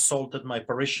 pushed, assaulted my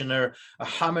parishioner,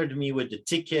 hammered me with the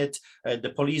ticket.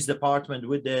 The police department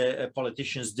with the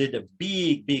politicians did a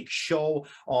big show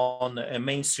on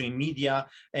mainstream media,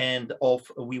 and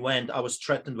off we went. I was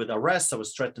threatened with arrest. I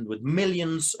was threatened with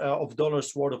millions of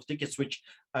dollars worth of tickets, which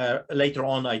later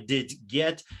on I did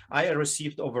get. I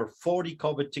received over 40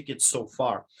 COVID tickets so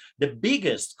far. The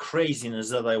biggest craziness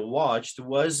that I watched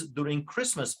was during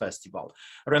Christmas festival.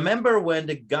 Remember when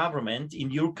the government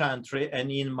in your country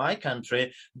and in my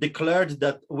country declared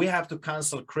that we have to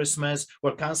cancel Christmas,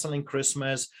 we're canceling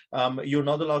Christmas, you're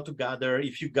not allowed to gather.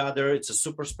 If you gather, it's a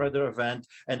super spreader event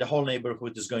and the whole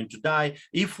neighborhood is going to die.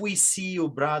 If we see your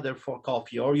brother for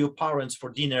coffee or your parents for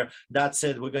dinner, that's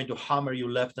it, we're going to hammer you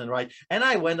left and right. And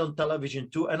I went on television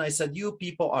too, and I said, you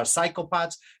people are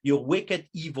psychopaths, you're wicked,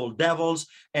 evil devils,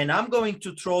 and I'm going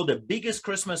to throw the biggest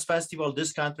Christmas festival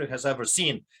this country has ever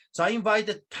seen. So I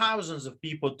invited thousands of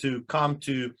people to come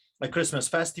to a Christmas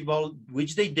festival,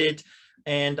 which they did,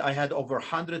 and I had over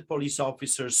 100 police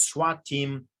officers, SWAT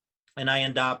team, and I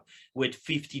end up with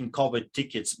 15 COVID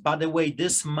tickets. By the way,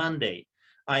 this Monday,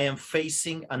 I am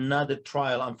facing another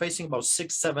trial. I'm facing about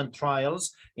 6-7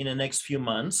 trials in the next few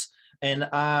months. And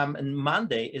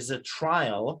Monday is a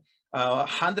trial,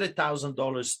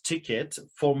 $100,000 ticket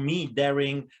for me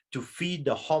daring to feed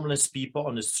the homeless people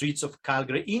on the streets of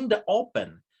Calgary in the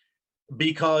open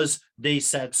because they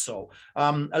said so.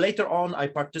 Later on, I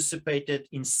participated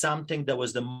in something that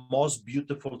was the most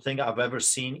beautiful thing I've ever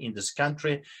seen in this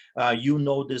country. You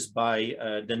know this by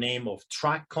the name of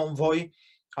Truck Convoy.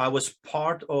 I was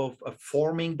part of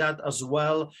forming that as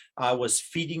well. I was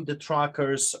feeding the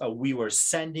truckers. We were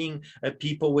sending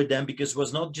people with them, because it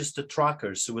was not just the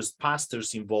truckers, it was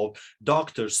pastors involved,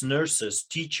 doctors, nurses,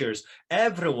 teachers,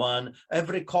 everyone,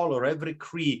 every color, every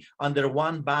creed, under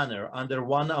one banner, under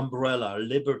one umbrella: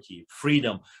 liberty,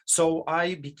 freedom. So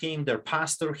I became their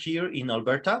pastor here in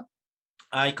Alberta.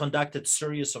 I conducted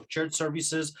series of church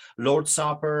services, Lord's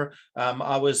Supper.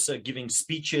 I was giving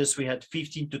speeches. We had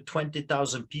 15 to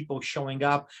 20,000 people showing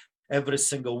up every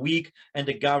single week, and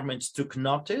the government took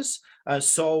notice.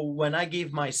 So when I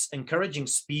gave my encouraging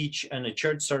speech and a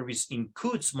church service in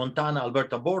Coutts,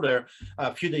 Montana-Alberta border,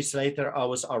 a few days later, I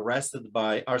was arrested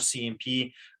by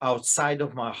RCMP outside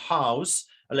of my house.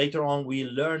 Later on, we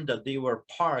learned that they were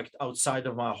parked outside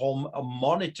of my home,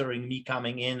 monitoring me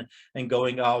coming in and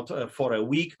going out for a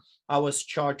week. I was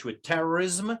charged with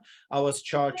terrorism. I was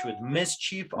charged with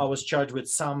mischief. I was charged with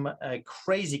some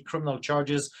crazy criminal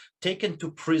charges, taken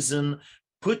to prison,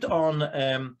 put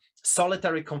on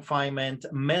solitary confinement,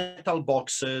 metal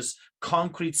boxes,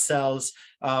 concrete cells.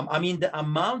 I mean, the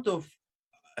amount of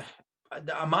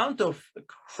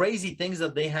crazy things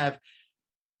that they have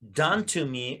done to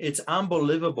me, it's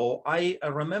unbelievable. I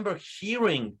remember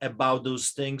hearing about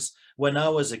those things when I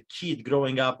was a kid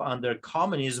growing up under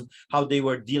communism, how they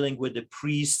were dealing with the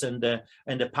priests and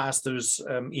the pastors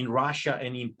in Russia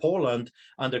and in Poland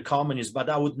under communism.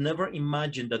 But I would never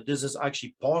imagine that this is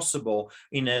actually possible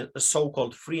in a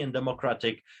so-called free and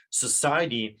democratic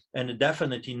society, and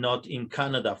definitely not in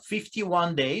Canada.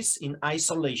 51 days in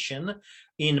isolation,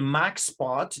 in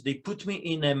MaxPot. They put me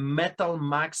in a metal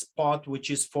MaxPot,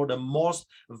 which is for the most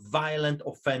violent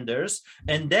offenders.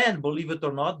 And then, believe it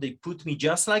or not, they put me,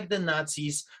 just like the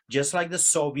Nazis, just like the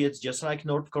Soviets, just like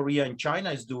North Korea and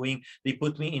China is doing, they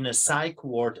put me in a psych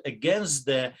ward against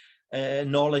the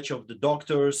knowledge of the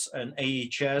doctors and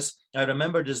AHS. I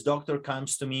remember this doctor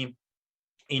comes to me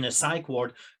in a psych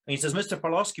ward, and he says, "Mr.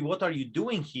 Pawlowski, what are you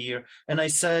doing here?" And I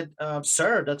said,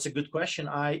 "Sir, that's a good question.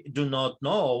 I do not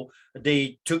know.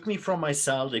 They took me from my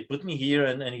cell, they put me here,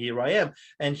 and here I am."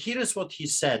 And here is what he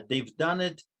said: they've done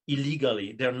it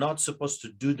illegally. They're not supposed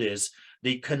to do this.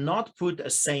 They cannot put a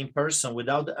sane person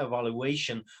without the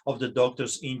evaluation of the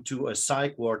doctors into a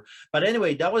psych ward. But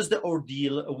anyway, that was the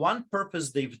ordeal. One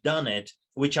purpose they've done it,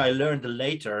 which I learned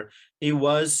later, it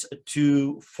was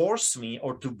to force me,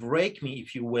 or to break me,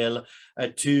 if you will,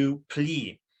 to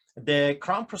plea. The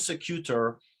Crown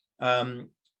prosecutor,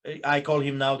 I call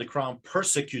him now the Crown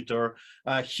persecutor,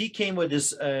 he came with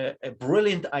this a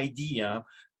brilliant idea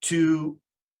to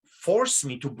force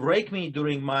me, to break me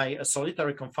during my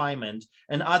solitary confinement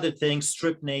and other things,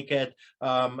 strip naked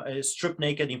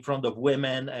in front of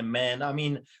women and men. I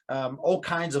mean, all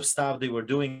kinds of stuff they were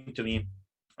doing to me.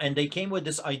 And they came with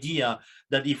this idea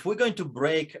that if we're going to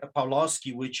break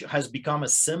Pawlowski, which has become a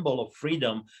symbol of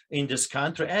freedom in this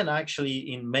country and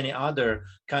actually in many other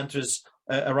countries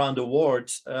around the world,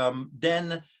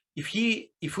 then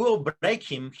if we'll break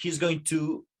him, he's going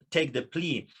to take the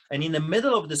plea. And in the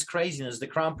middle of this craziness, the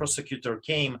Crown prosecutor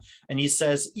came and he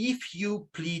says, if you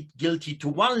plead guilty to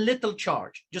one little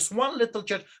charge, just one little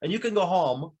charge, and you can go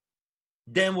home,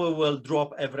 then we will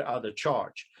drop every other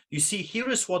charge. You see, here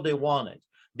is what they wanted.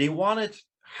 They wanted to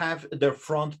have their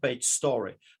front page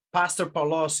story. Pastor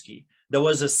Pawlowski, there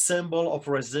was a symbol of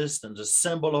resistance, a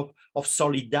symbol of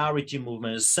solidarity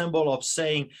movement, a symbol of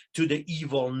saying to the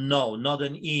evil, no, not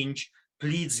an inch,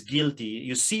 pleads guilty.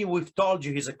 You see, we've told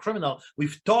you he's a criminal.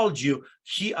 We've told you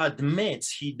he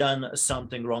admits he done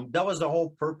something wrong. That was the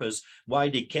whole purpose why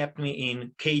they kept me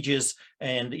in cages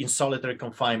and in solitary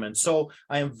confinement. So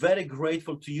I am very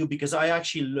grateful to you, because I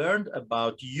actually learned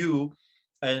about you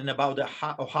and about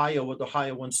Ohio, what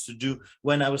Ohio wants to do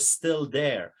when I was still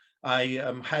there. I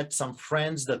had some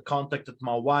friends that contacted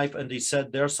my wife, and they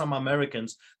said there are some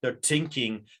Americans that are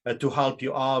thinking to help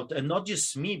you out, and not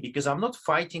just me, because I'm not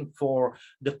fighting for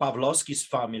the Pawlowski's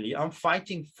family. I'm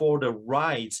fighting for the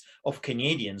rights of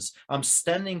Canadians. I'm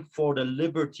standing for the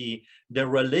liberty, the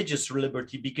religious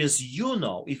liberty, because you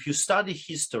know, if you study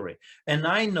history, and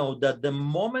I know that the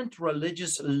moment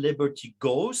religious liberty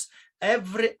goes,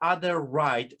 every other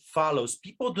right follows.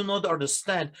 People do not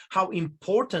understand how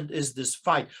important is this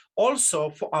fight.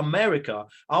 Also for America,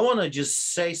 I want to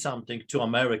just say something to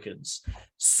Americans.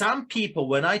 Some people,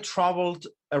 when I traveled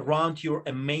around your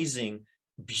amazing,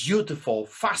 beautiful,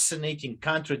 fascinating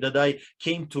country that I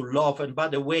came to love, and by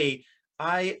the way,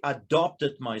 I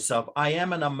adopted myself. I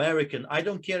am an American. I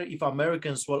don't care if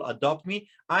Americans will adopt me.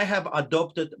 I have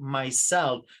adopted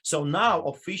myself. So now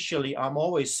officially, I'm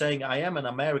always saying I am an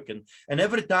American. And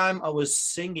every time I was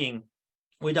singing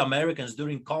with Americans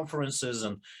during conferences,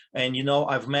 and you know,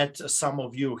 I've met some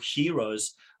of your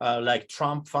heroes like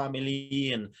Trump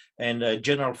family and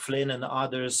General Flynn and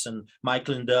others, and Mike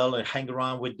Lindell, and hang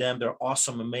around with them. They're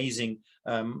awesome, amazing,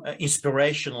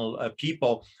 inspirational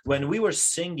people. When we were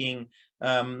singing,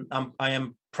 I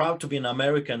am proud to be an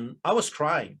American, I was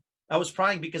crying. I was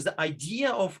crying because the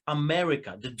idea of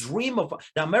America, the dream of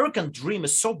the American dream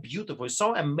is so beautiful, it's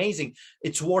so amazing.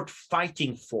 It's worth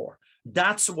fighting for.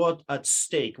 That's what at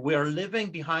stake. We are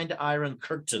living behind the Iron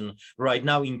Curtain right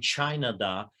now in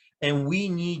China, and we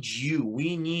need you.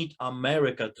 We need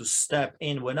America to step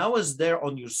in. When I was there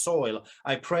on your soil,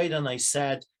 I prayed and I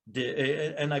said,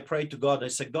 and I prayed to God. I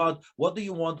said, God, what do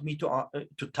you want me to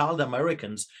tell the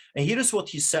Americans? And here's what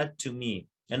he said to me.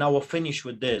 And I will finish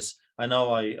with this. I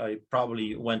know I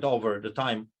probably went over the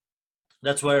time.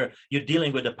 That's where you're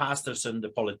dealing with the pastors and the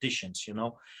politicians, you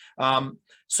know.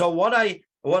 So what I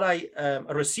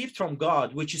received from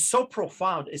God, which is so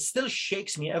profound, it still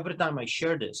shakes me every time I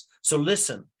share this. So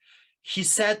listen, he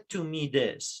said to me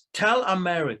this: tell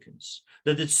Americans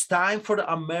that it's time for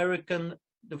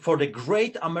the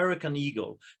great American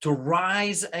eagle to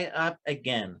rise up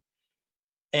again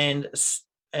and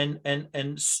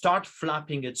start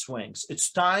flapping its wings.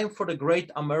 It's time for the great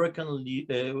American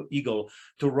eagle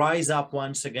to rise up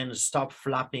once again and stop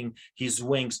flapping his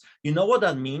wings. You know what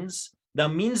that means?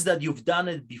 That means that you've done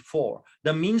it before.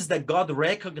 That means that God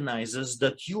recognizes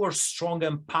that you are strong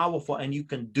and powerful and you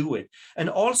can do it. And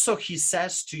also he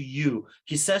says to you,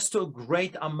 he says to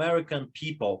great American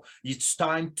people, it's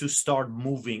time to start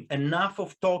moving. Enough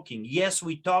of talking. Yes,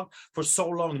 we talked for so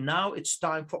long. Now it's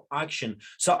time for action.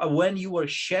 So when you were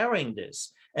sharing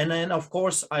this, and then, of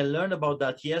course, I learned about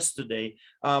that yesterday.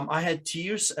 I had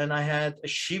tears and I had a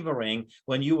shivering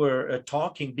when you were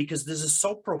talking, because this is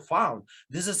so profound.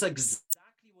 This is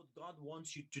exactly what God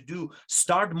wants you to do.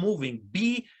 Start moving.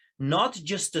 Be not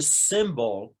just a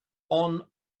symbol on,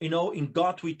 you know, in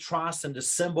God we trust, and the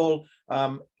symbol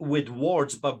with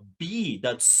words, but be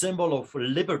that symbol of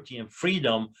liberty and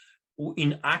freedom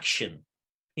in action.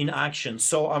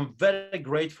 So I'm very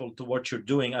grateful to what you're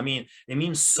doing. I mean, it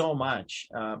means so much.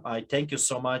 I thank you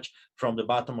so much from the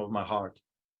bottom of my heart.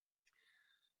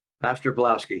 Pastor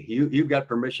Pawlowski, you've got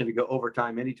permission to go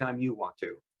overtime anytime you want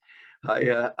to.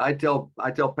 I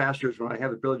tell pastors when I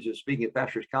have the privilege of speaking at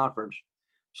pastors conference,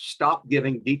 stop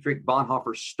giving Dietrich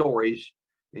Bonhoeffer stories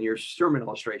in your sermon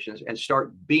illustrations and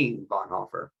start being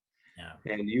Bonhoeffer. Yeah.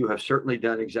 And you have certainly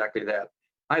done exactly that.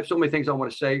 I have so many things I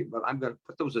want to say, but I'm going to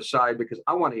put those aside because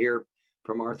I want to hear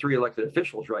from our 3 elected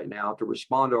officials right now to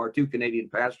respond to our 2 Canadian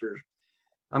pastors.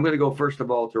 I'm going to go first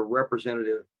of all to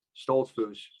Representative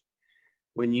Stoltzfus.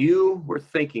 When you were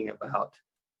thinking about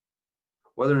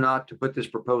whether or not to put this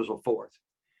proposal forth,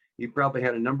 you probably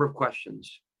had a number of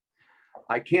questions.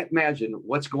 I can't imagine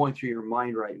what's going through your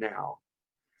mind right now,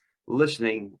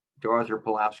 listening to Arthur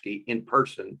Pawlowski in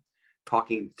person,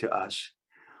 talking to us.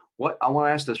 What I want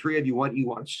to ask the 3 of you, what you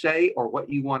want to say or what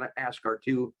you want to ask our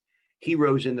 2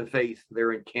 heroes in the faith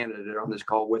there in Canada that are on this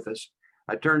call with us.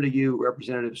 I turn to you,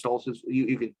 Representative Stoltzfus.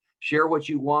 You can share what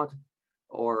you want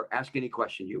or ask any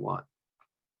question you want.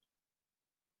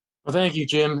 Well, thank you,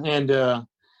 Jim. And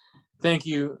thank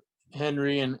you,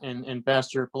 Henry and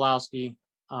Pastor Pawlowski,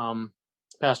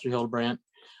 Pastor Hildebrandt.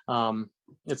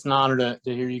 It's an honor to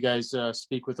hear you guys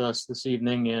speak with us this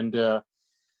evening. And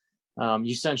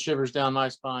you sent shivers down my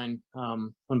spine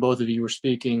when both of you were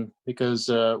speaking, because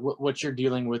what you're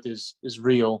dealing with is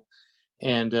real,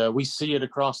 and we see it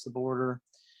across the border.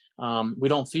 We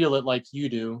don't feel it like you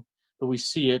do, but we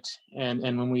see it, and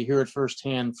when we hear it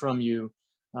firsthand from you,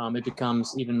 it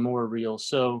becomes even more real.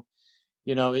 So,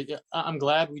 you know, I'm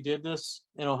glad we did this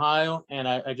in Ohio, and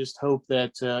I just hope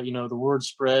that you know, the word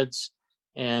spreads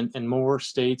and more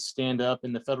states stand up,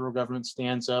 and the federal government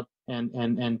stands up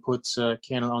and puts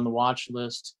Canada on the watch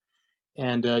list.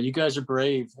 And you guys are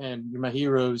brave, and you're my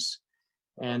heroes,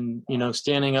 and you know,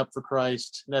 standing up for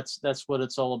Christ, that's what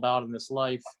it's all about in this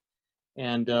life.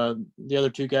 And the other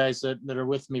 2 guys that are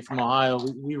with me from Ohio,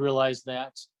 we realize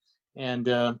that, and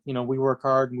you know, we work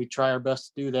hard and we try our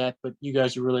best to do that, but you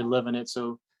guys are really living it.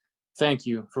 So thank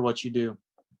you for what you do.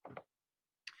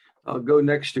 I'll go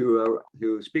next to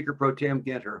Speaker Pro Tem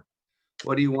Ginter.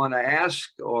 What do you want to ask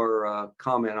or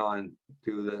comment on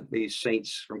to these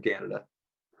saints from Canada?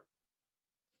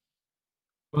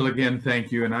 Well, again,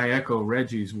 thank you, and I echo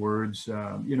Reggie's words.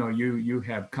 You know, you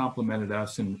have complimented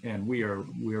us, and we are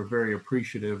very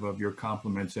appreciative of your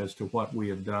compliments as to what we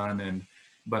have done.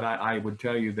 But I would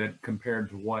tell you that compared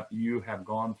to what you have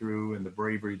gone through and the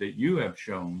bravery that you have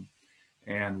shown,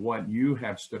 and what you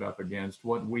have stood up against,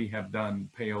 what we have done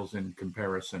pales in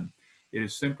comparison. It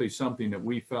is simply something that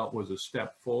we felt was a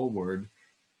step forward.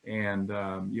 And,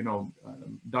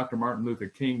 Dr. Martin Luther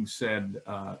King said,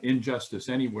 injustice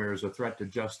anywhere is a threat to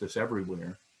justice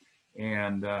everywhere.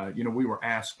 And, we were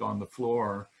asked on the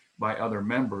floor by other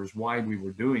members why we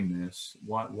were doing this.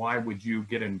 Why would you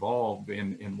get involved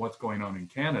in what's going on in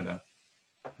Canada?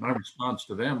 My response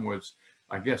to them was,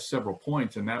 I guess, several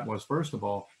points. And that was, first of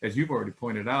all, as you've already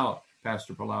pointed out,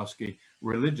 Pastor Pawlowski,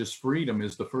 religious freedom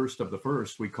is the first of the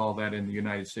first. We call that in the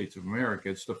United States of America.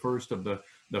 It's the first of the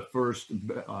first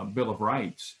Bill of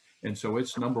Rights. And so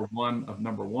it's number one of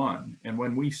number one. And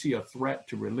when we see a threat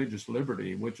to religious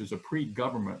liberty, which is a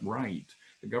pre-government right,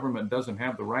 the government doesn't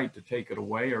have the right to take it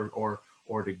away or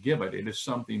to give it. It is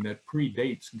something that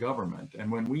predates government.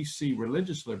 And when we see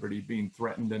religious liberty being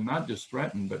threatened, and not just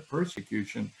threatened, but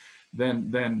persecution,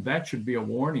 then that should be a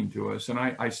warning to us. And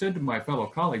I said to my fellow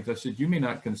colleagues, I said, you may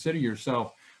not consider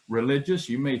yourself religious.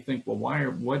 You may think, well,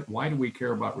 why do we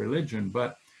care about religion?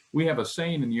 But we have a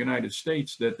saying in the United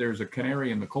States that there's a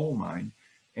canary in the coal mine.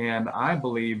 And I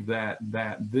believe that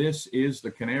this is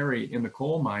the canary in the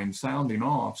coal mine sounding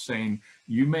off, saying,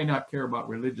 you may not care about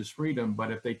religious freedom,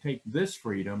 but if they take this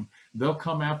freedom, they'll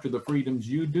come after the freedoms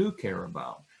you do care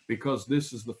about, because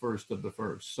this is the first of the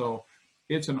first. So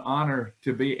it's an honor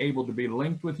to be able to be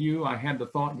linked with you. I had the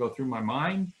thought go through my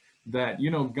mind that,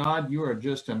 God, you are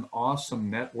just an awesome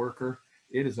networker.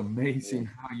 It is amazing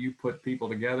how you put people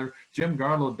together. Jim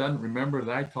Garlow doesn't remember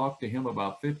that I talked to him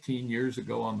about 15 years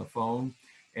ago on the phone,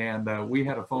 and we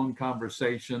had a phone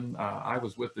conversation. I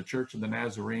was with the Church of the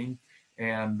Nazarene,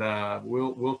 and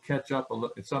we'll catch up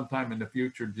sometime in the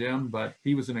future, Jim, but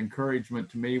he was an encouragement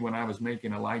to me when I was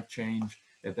making a life change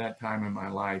at that time in my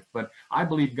life. But I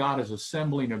believe God is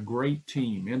assembling a great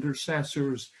team,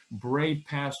 intercessors, brave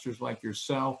pastors like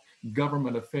yourself,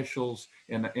 government officials,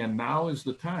 and now is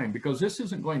the time, because this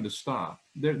isn't going to stop.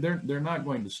 They're not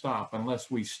going to stop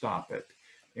unless we stop it.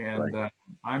 And right.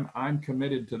 I'm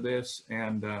committed to this.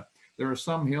 And there are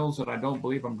some hills that I don't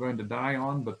believe I'm going to die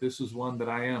on, but this is one that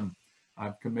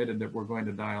I've committed that we're going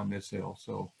to die on this hill.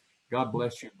 So God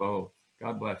bless you both.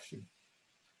 God bless you.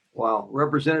 Wow.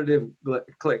 Representative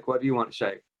Click, what do you want to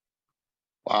say?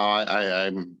 Well,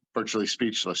 I'm virtually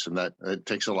speechless, and that it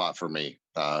takes a lot for me,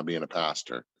 being a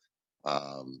pastor.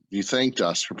 You thanked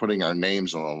us for putting our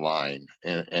names on the line,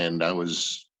 and I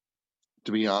was,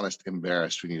 to be honest,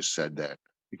 embarrassed when you said that,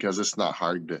 because it's not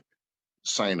hard to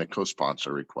sign a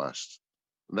co-sponsor request.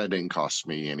 That didn't cost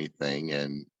me anything,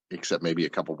 and except maybe a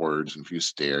couple words and a few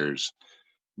stares.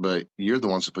 But you're the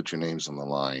ones that put your names on the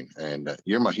line, and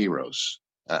you're my heroes.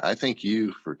 I thank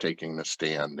you for taking the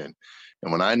stand. And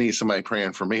when I need somebody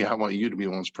praying for me, I want you to be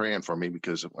the ones praying for me,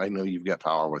 because I know you've got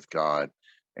power with God.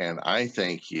 And I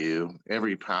thank you.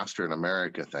 Every pastor in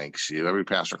America thanks you. Every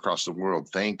pastor across the world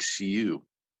thanks you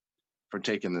for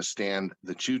taking the stand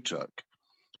that you took.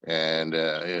 And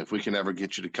if we can ever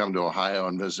get you to come to Ohio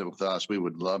and visit with us, we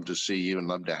would love to see you and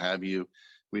love to have you.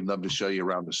 We'd love to show you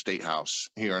around the State House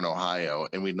here in Ohio,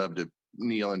 and we'd love to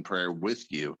kneel in prayer with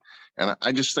you. And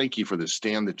I just thank you for the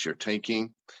stand that you're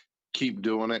taking. Keep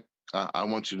doing it. I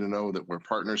want you to know that we're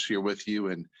partners here with you.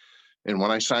 And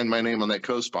when I signed my name on that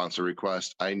co-sponsor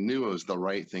request, I knew it was the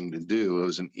right thing to do. It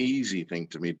was an easy thing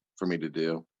for me to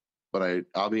do. But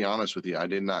I'll be honest with you, I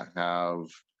did not have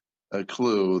a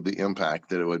clue the impact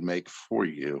that it would make for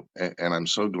you. And I'm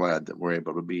so glad that we're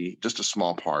able to be just a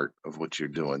small part of what you're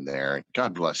doing there.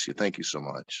 God bless you. Thank you so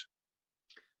much.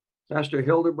 Pastor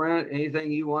Hildebrandt,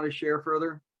 anything you want to share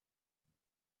further?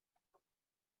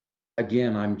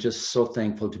 Again, I'm just so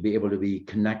thankful to be able to be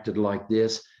connected like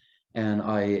this. And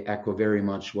I echo very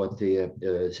much what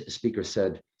the speaker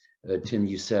said. Tim,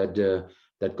 you said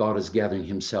that God is gathering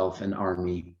himself an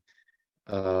army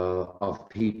of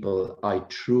people. I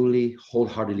truly,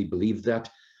 wholeheartedly believe that.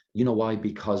 You know why?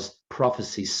 Because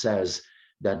prophecy says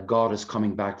that God is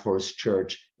coming back for his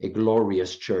church, a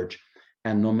glorious church.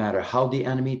 And no matter how the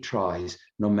enemy tries,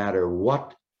 no matter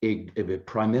what a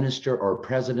prime minister or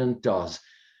president does,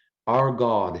 our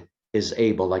God is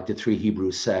able, like the three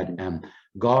Hebrews said, and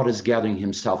God is gathering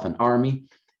himself an army,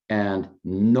 and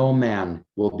no man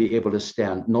will be able to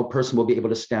stand, no person will be able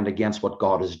to stand against what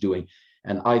God is doing.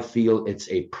 And I feel it's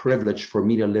a privilege for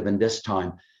me to live in this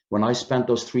time. When I spent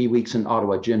those 3 weeks in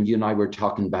Ottawa, Jim, you and I were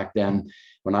talking back then,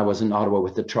 when I was in Ottawa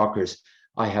with the truckers,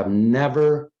 I have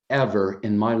never, ever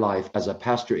in my life as a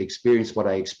pastor experienced what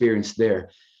I experienced there,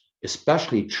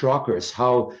 especially truckers,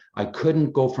 how I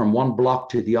couldn't go from one block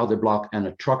to the other block, and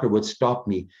a trucker would stop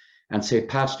me and say,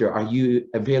 Pastor, are you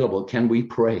available? Can we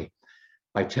pray?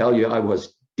 I tell you, I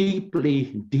was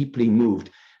deeply, deeply moved.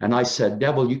 And I said,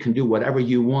 devil, you can do whatever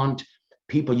you want.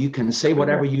 People, you can say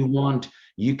whatever you want.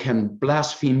 You can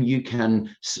blaspheme, you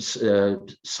can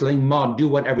sling mud, do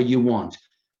whatever you want.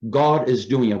 God is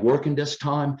doing a work in this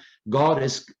time. God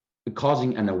is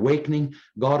causing an awakening.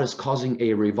 God is causing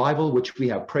a revival, which we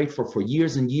have prayed for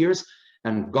years and years.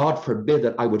 And God forbid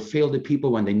that I would fail the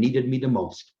people when they needed me the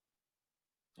most.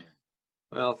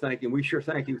 Well, thank you. We sure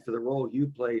thank you for the role you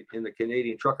played in the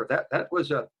Canadian trucker. That was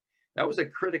a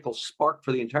critical spark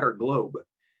for the entire globe.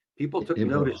 People took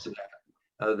notice of that.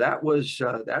 That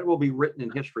will be written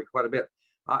in history quite a bit.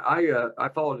 I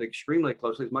followed it extremely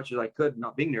closely, as much as I could,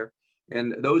 not being there.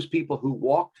 And those people who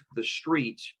walked the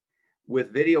streets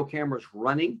with video cameras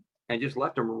running and just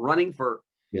left them running for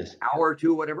an hour or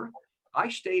two, whatever, I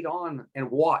stayed on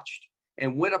and watched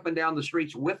and went up and down the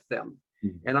streets with them.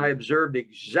 And I observed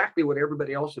exactly what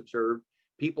everybody else observed: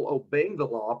 people obeying the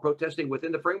law, protesting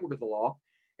within the framework of the law,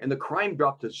 and the crime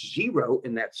dropped to zero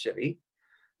in that city.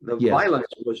 The violence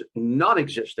was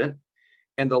non-existent,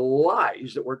 and the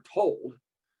lies that were told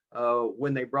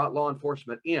when they brought law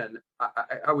enforcement in,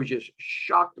 I was just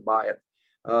shocked by it.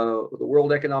 The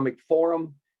World Economic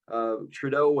Forum,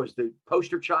 Trudeau was the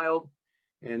poster child,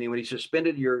 and when he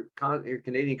suspended your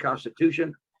Canadian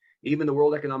Constitution, even the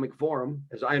World Economic Forum,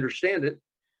 as I understand it,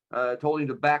 told him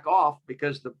to back off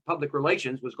because the public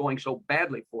relations was going so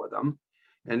badly for them.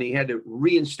 And he had to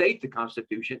reinstate the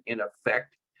Constitution in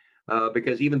effect,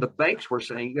 because even the banks were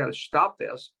saying, you got to stop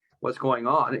this, what's going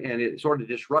on. And it sort of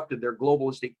disrupted their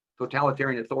globalistic,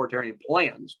 totalitarian, authoritarian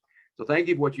plans. So thank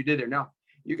you for what you did there. Now,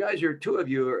 you guys are, two of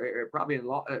you are probably in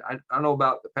law. I don't know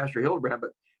about Pastor Hildebrand, but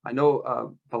I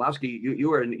know Pawlowski,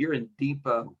 you're in deep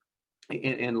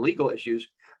in legal issues.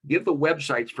 Give the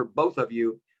websites for both of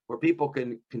you where people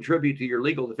can contribute to your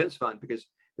legal defense fund, because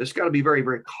this has got to be very,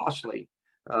 very costly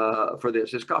for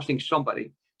this. It's costing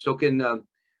somebody. So can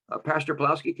Pastor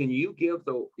Pawlowski, can you give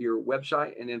your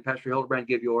website, and then Pastor Hildebrand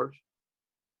give yours?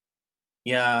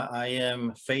 Yeah, I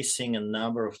am facing a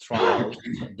number of trials.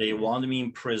 They want me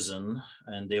in prison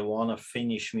and they want to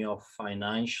finish me off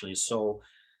financially. So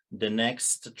the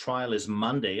next trial is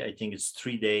Monday. I think it's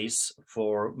 3 days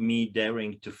for me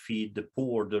daring to feed the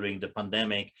poor during the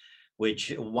pandemic,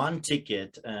 which one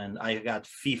ticket, and I got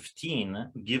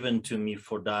 15 given to me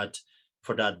for that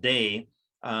day.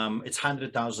 It's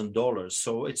 $100,000.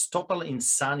 So it's total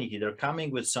insanity. They're coming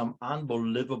with some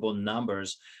unbelievable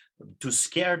numbers to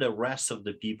scare the rest of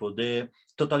the people. The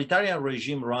totalitarian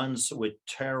regime runs with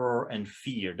terror and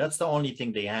fear. That's the only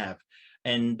thing they have.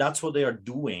 And that's what they are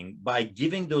doing by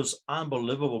giving those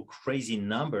unbelievable, crazy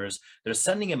numbers. They're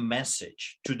sending a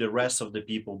message to the rest of the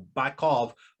people: back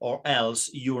off, or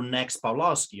else you're next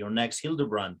Pawlowski, your next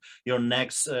Hildebrand, your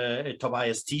next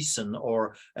Tobias Thiessen,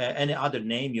 or any other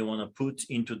name you want to put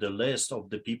into the list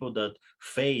of the people that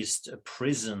faced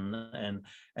prison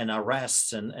and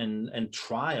arrests and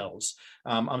trials.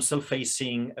 I'm still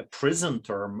facing a prison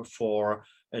term for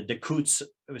the Quds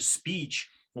speech,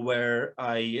 where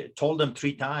I told them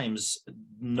 3 times,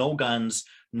 no guns,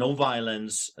 no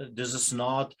violence. This is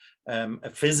not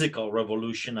a physical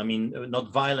revolution. I mean,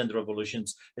 not violent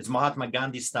revolutions. It's Mahatma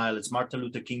Gandhi style. It's Martin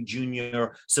Luther King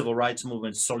Jr. civil rights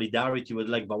movement, solidarity with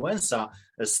Lech Wałęsa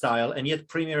style. And yet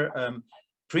Premier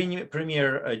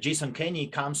Jason Kenney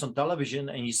comes on television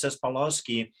and he says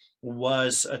Pawlowski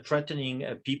was threatening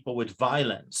people with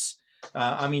violence.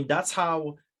 I mean, that's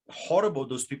how horrible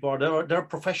those people are.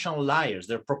 They're professional liars.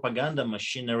 They're propaganda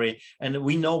machinery. And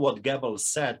we know what Goebbels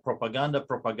said: propaganda,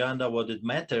 what it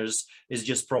matters is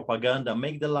just propaganda.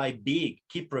 Make the lie big,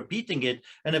 keep repeating it,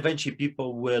 and eventually people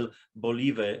will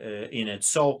believe in it.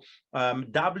 So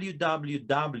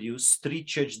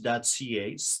www.streetchurch.ca,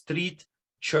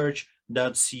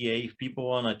 streetchurch.ca. If people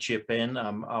want to chip in,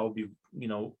 I'll be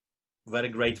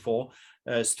very grateful.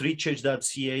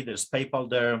 Streetchurch.ca, there's PayPal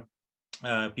there.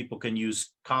 People can use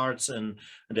cards, and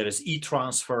there is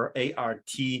e-transfer,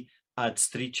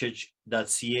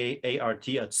 art@streetchurch.ca,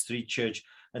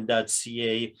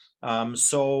 art@streetchurch.ca.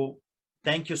 So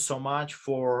thank you so much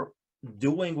for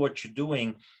doing what you're doing.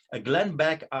 Glenn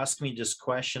Beck asked me this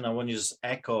question. I want to just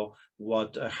echo what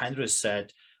Henry said.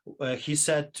 He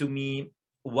said to me,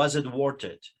 was it worth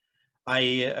it? I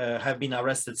have been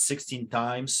arrested 16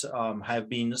 times, have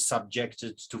been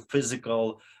subjected to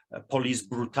physical police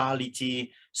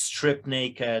brutality, stripped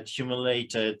naked,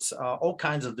 humiliated, all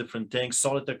kinds of different things,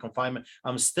 solitary confinement.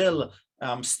 I'm still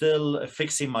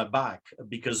fixing my back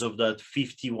because of that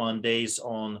 51 days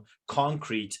on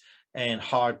concrete and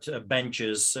hard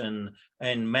benches and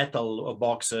metal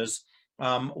boxes.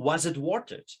 Was it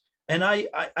worth it? And I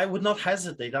would not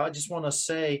hesitate. I just want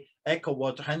to echo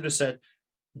what Henry said.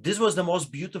 This was the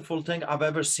most beautiful thing I've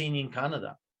ever seen in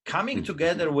Canada. coming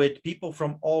together with people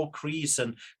from all creeds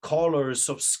and colors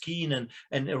of skin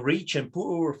and rich and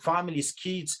poor families,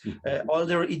 kids,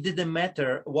 older, it didn't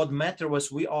matter. What mattered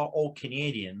was we are all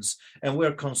Canadians, and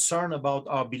we're concerned about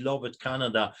our beloved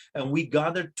Canada, and we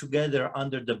gathered together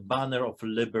under the banner of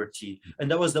liberty. And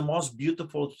that was the most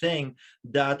beautiful thing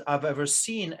that I've ever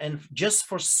seen. And just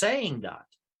for saying that,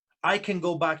 I can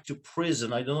go back to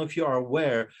prison. I don't know if you are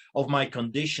aware of my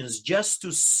conditions. Just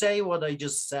to say what I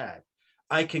just said,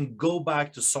 I can go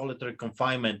back to solitary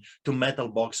confinement, to metal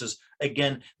boxes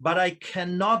again, but I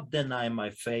cannot deny my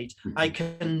faith. I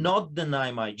cannot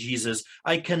deny my Jesus.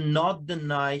 I cannot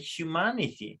deny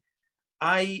humanity.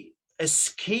 I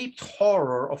escaped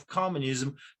horror of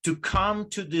communism to come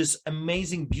to this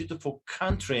amazing, beautiful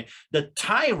country. The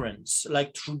tyrants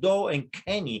like Trudeau and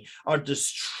Kenney are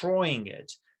destroying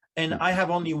it. And I have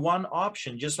only one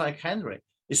option, just like Henry,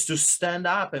 is to stand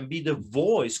up and be the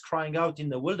voice crying out in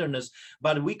the wilderness.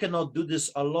 But we cannot do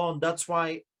this alone. That's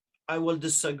why I will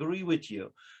disagree with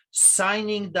you.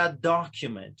 Signing that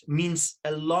document means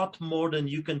a lot more than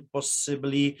you can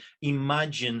possibly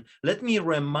imagine. Let me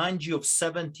remind you of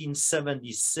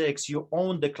 1776, your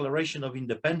own Declaration of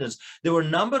Independence. There were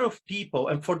a number of people,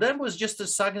 and for them was just a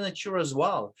signature as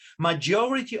well.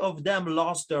 Majority of them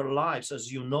lost their lives,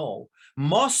 as you know.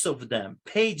 Most of them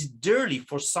paid dearly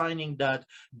for signing that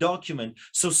document.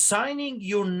 So signing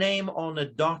your name on a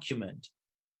document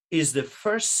is the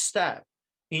first step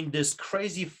in this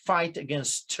crazy fight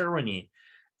against tyranny,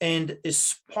 and it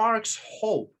sparks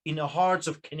hope in the hearts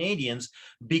of Canadians,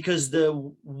 because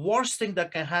the worst thing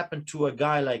that can happen to a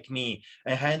guy like me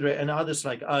and Henry and others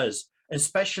like us,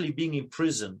 especially being in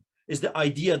prison, is the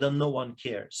idea that no one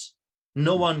cares.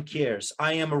 No one cares.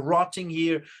 I am rotting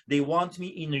here. They want me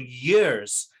in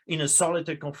years in a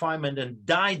solitary confinement and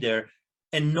die there,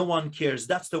 and no one cares.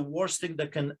 That's the worst thing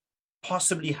that can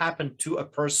possibly happen to a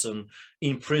person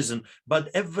in prison. But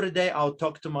every day I'll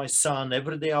talk to my son,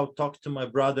 every day I'll talk to my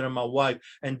brother and my wife,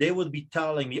 and they would be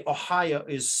telling me, Ohio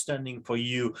is standing for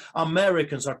you.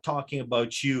 Americans are talking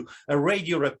about you.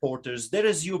 Radio reporters, there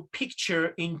is your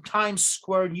picture in Times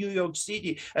Square, New York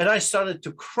City. And I started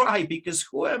to cry, because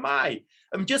who am I?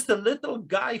 I'm just a little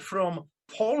guy from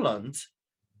Poland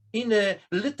in a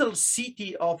little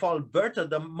city of Alberta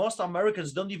that most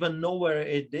Americans don't even know where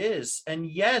it is. And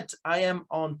yet I am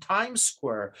on Times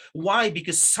Square. Why?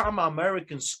 Because some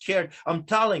Americans cared. I'm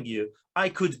telling you, I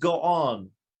could go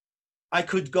on. I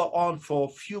could go on for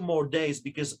a few more days,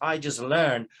 because I just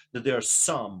learned that there are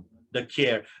some that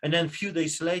care. And then a few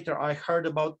days later, I heard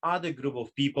about other group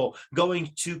of people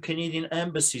going to Canadian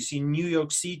embassies in New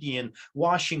York City and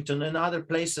Washington and other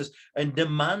places and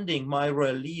demanding my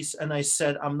release. And I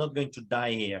said, I'm not going to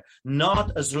die here.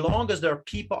 Not as long as there are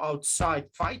people outside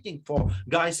fighting for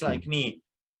guys like me.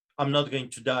 I'm not going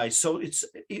to die. So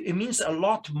it means a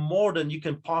lot more than you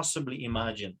can possibly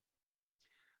imagine.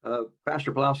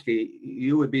 Pastor Pawlowski,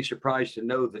 you would be surprised to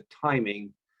know the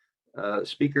timing.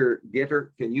 Speaker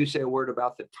Ginter, can you say a word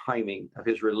about the timing of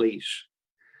his release?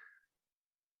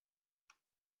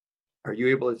 Are you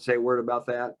able to say a word about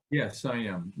that? Yes, I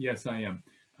am. Yes, I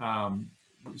am.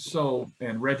 So,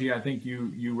 and Reggie, I think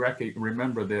you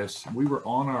remember this. We were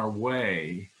on our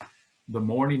way the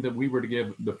morning that we were to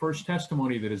give the first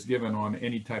testimony that is given on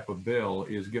any type of bill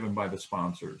is given by the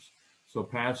sponsors. So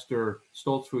Pastor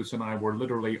Stoltzfus and I were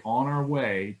literally on our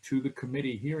way to the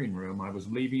committee hearing room. I was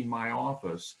leaving my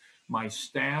office. My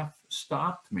staff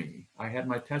stopped me. I had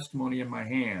my testimony in my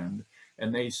hand,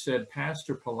 and they said,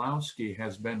 Pastor Pawlowski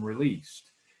has been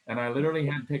released. And I literally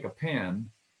had to take a pen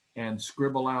and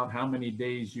scribble out how many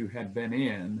days you had been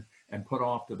in and put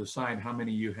off to the side how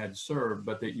many you had served,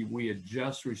 but that we had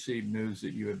just received news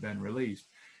that you had been released.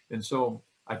 And so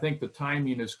I think the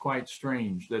timing is quite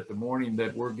strange, that the morning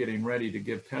that we're getting ready to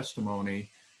give testimony,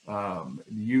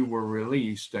 you were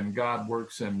released, and God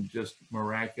works in just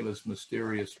miraculous,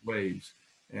 mysterious ways,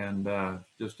 and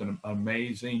just an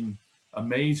amazing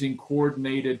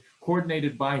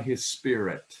coordinated by his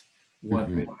Spirit, what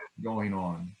is going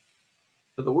on.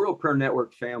 For the World Prayer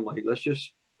Network family, let's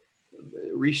just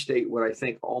restate what I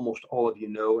think almost all of you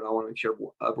know, and I want to make sure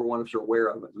everyone is aware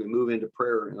of it as we move into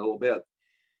prayer in a little bit.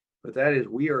 But that is,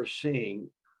 we are seeing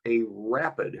a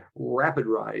rapid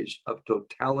rise of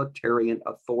totalitarian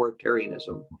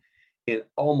authoritarianism in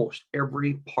almost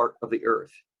every part of the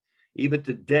earth. Even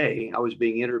today, I was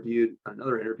being interviewed,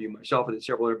 another interview myself, I did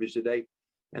several interviews today,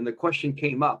 and the question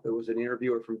came up. It was an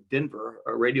interviewer from Denver,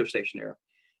 a radio station there.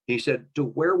 He said, to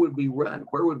where would we run?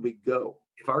 Where would we go?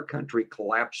 If our country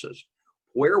collapses,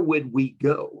 where would we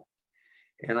go?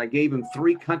 And I gave him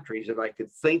 3 countries that I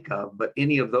could think of, but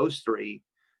any of those 3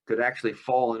 could actually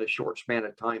fall in a short span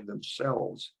of time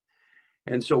themselves.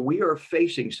 And so we are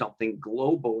facing something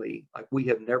globally like we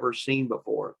have never seen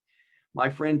before. My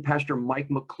friend, Pastor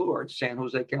Mike McClure at San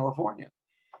Jose, California,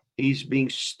 he's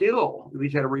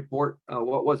had a report,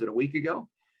 what was it, a week ago,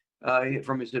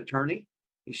 from his attorney.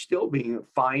 He's still being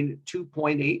fined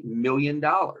 $2.8 million.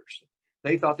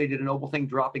 They thought they did a noble thing,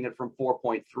 dropping it from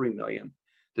 4.3 million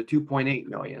to 2.8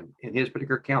 million in his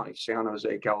particular county. San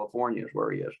Jose, California is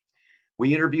where he is.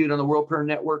 We interviewed on the World Prayer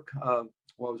Network, a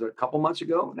couple months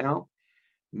ago now,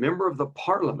 member of the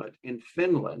parliament in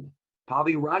Finland,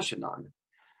 Pavi Rasanen,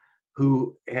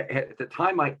 who at the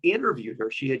time I interviewed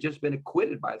her, she had just been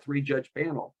acquitted by a 3-judge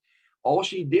panel. All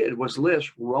she did was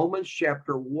list Romans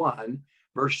chapter 1,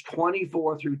 verse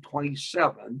 24 through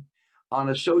 27 on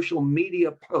a social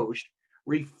media post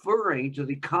referring to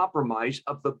the compromise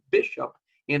of the bishop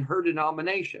in her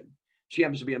denomination. She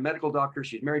happens to be a medical doctor.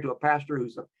 She's married to a pastor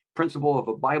who's the principal of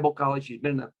a Bible college. She's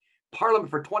been in the parliament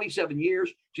for 27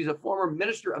 years. She's a former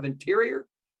minister of interior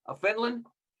of Finland,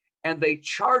 and they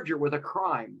charge her with a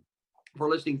crime for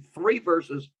listing 3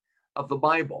 verses of the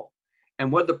Bible.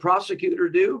 And what the prosecutor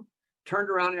do? Turned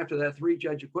around after that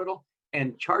 3-judge acquittal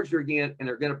and charged her again, and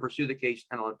they're going to pursue the case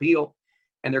and on appeal,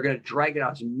 and they're going to drag it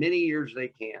out as many years as they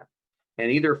can, and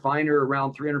either fine her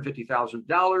around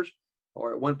 $350,000,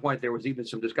 or at one point there was even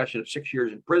some discussion of 6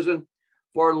 years in prison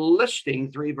for listing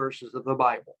 3 verses of the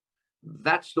Bible.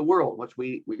 That's the world which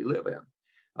we live in.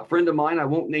 A friend of mine, I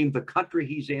won't name the country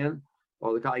he's in,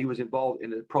 or the guy he was involved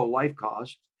in a pro-life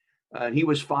cause, and he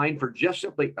was fined for just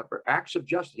simply acts of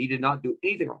justice. He did not do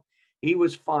anything wrong. He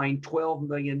was fined $12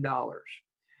 million.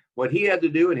 What he had to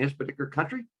do in his particular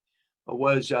country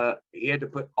was he had to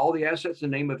put all the assets in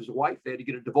the name of his wife. They had to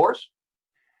get a divorce,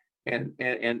 and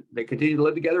they continue to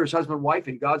live together as husband and wife.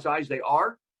 In God's eyes, they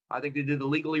are. I think they did the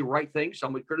legally right thing.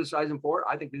 Some would criticize him for it.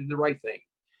 I think they did the right thing.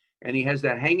 And he has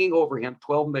that hanging over him,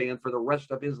 $12 million for the rest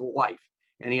of his life.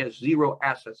 And he has 0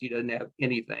 assets. He doesn't have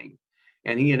anything.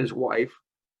 And he and his wife,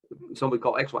 some would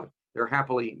call ex-wife, they're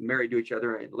happily married to each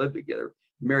other and live together,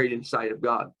 married in sight of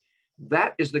God.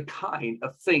 That is the kind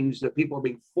of things that people are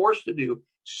being forced to do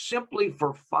simply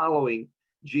for following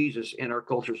Jesus in our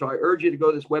culture. So I urge you to go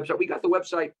to this website. We got the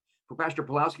website for Pastor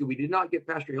Pawlowski. We did not get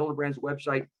Pastor Hildebrand's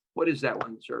website. What is that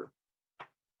one, sir?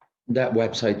 That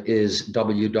website is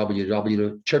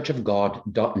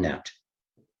www.churchofgod.net.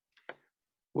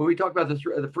 When we talk about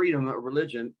the freedom of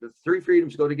religion, the 3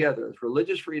 freedoms go together. It's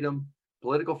religious freedom,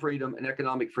 political freedom, and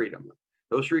economic freedom.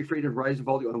 Those 3 freedoms rise and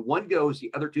fall together. When one goes,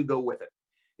 the other 2 go with it.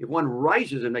 If one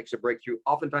rises and makes a breakthrough,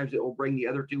 oftentimes it will bring the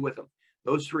other 2 with them.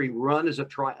 Those 3 run as a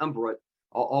triumvirate,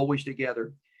 always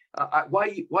together.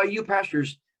 Why you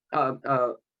pastors?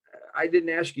 I didn't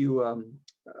ask you,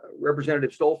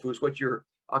 Representative Stolfus, what your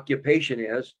occupation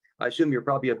is. I assume you're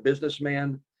probably a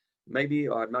businessman, maybe.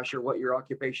 I'm not sure what your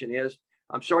occupation is.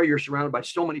 I'm sorry you're surrounded by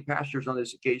so many pastors on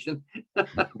this occasion.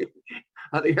 I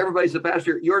think everybody's a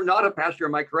pastor. You're not a pastor.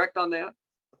 Am I correct on that?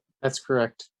 That's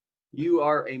correct. You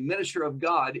are a minister of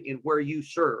God in where you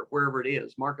serve, wherever it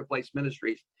is, Marketplace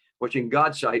Ministries, which in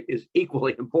God's sight is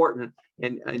equally important,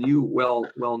 and you well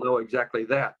know exactly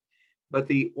that.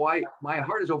 But why my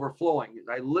heart is overflowing as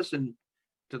I listen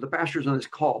to the pastors on this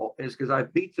call is because I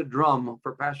beat the drum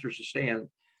for pastors to stand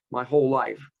my whole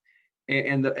life.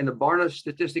 And the Barna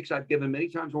statistics I've given many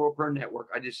times on World Prayer Network,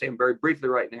 I just say them very briefly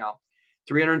right now.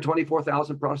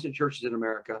 324,000 Protestant churches in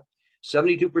America.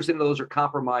 72% of those are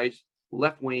compromised,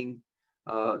 left-wing.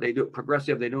 They do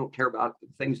progressive. They don't care about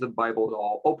things of the Bible at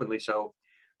all, openly so.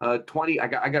 I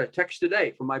got a text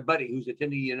today from my buddy who's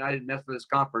attending the United Methodist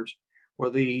Conference, where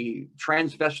the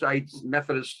transvestites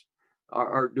Methodists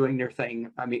are doing their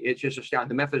thing. I mean, it's just astounding.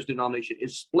 The Methodist denomination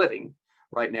is splitting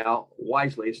right now,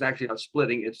 wisely. It's actually not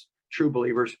splitting. It's true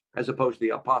believers as opposed to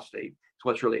the apostate. It's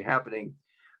what's really happening.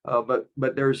 But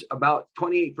there's about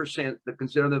 28% that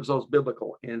consider themselves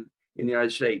biblical in the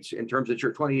United States in terms of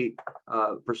church. 28%.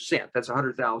 That's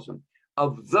 100,000.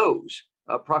 Of those,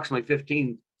 approximately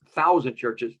 15,000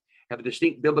 churches have a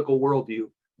distinct biblical worldview,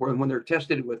 where when they're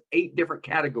tested with 8 different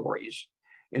categories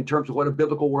in terms of what a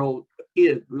biblical worldview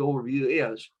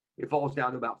is, it falls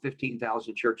down to about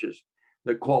 15,000 churches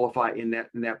that qualify in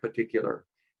that particular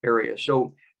area.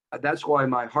 So that's why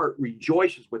my heart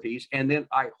rejoices with these. And then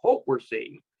I hope we're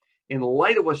seeing, in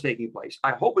light of what's taking place,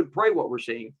 I hope and pray what we're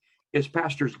seeing is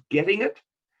pastors getting it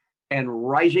and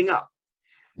rising up.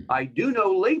 I do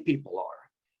know lay people are.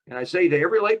 And I say to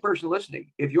every lay person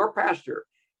listening, if your pastor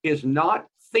is not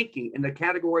thinking in the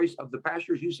categories of the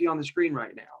pastors you see on the screen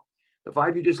right now, the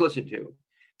 5 you just listened to,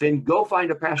 then go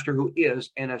find a pastor who is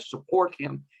and support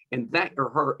him in that or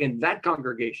her in that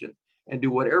congregation, and do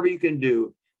whatever you can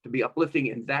do to be uplifting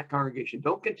in that congregation.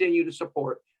 Don't continue to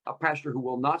support a pastor who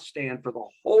will not stand for the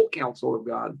whole counsel of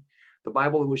God, the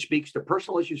Bible, which speaks to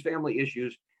personal issues, family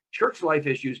issues, church life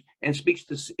issues, and speaks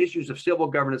to issues of civil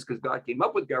governance, because God came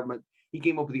up with government. He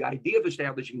came up with the idea of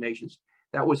establishing nations.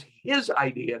 That was his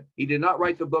idea. He did not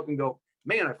write the book and go,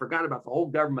 man, I forgot about the whole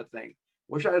government thing.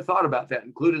 Wish I had thought about that,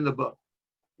 included in the book.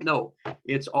 No,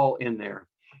 it's all in there.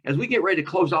 As we get ready to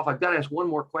close off, I've got to ask one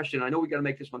more question. I know we got to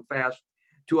make this one fast.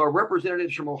 To our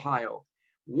representatives from Ohio,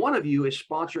 one of you is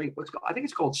sponsoring I think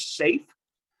it's called SAFE.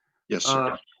 Yes,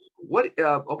 sir.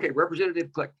 Okay,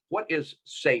 Representative Click, what is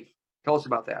SAFE? Tell us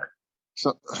about that.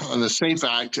 So the SAFE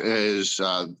Act is,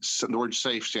 the word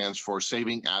SAFE stands for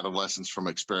Saving Adolescents from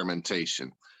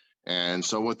Experimentation. And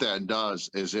so what that does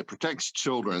is it protects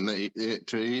children.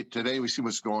 Today we see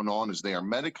what's going on is they are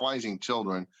medicalizing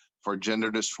children for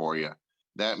gender dysphoria.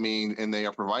 That means, and they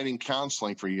are providing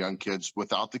counseling for young kids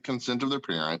without the consent of their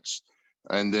parents.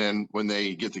 And then when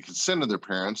they get the consent of their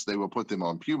parents, they will put them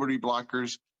on puberty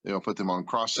blockers. They will put them on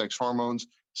cross-sex hormones.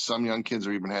 Some young kids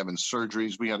are even having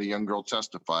surgeries. We had a young girl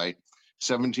testify,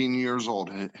 17 years old,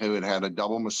 who had had a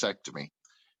double mastectomy.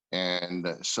 And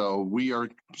so we are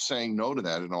saying no to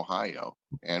that in Ohio.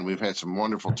 And we've had some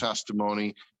wonderful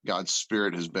testimony. God's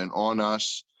Spirit has been on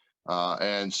us.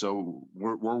 And so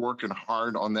we're working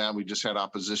hard on that. We just had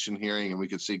opposition hearing and we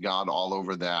could see God all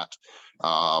over that.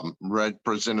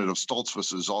 Representative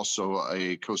Stoltzfus is also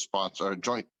a co-sponsor,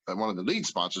 one of the lead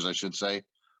sponsors, I should say,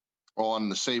 on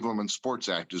the Save Women's Sports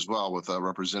Act as well, with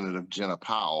Representative Jenna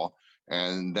Powell.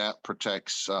 And that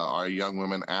protects our young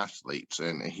women athletes.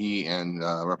 And he and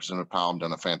Representative Powell have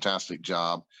done a fantastic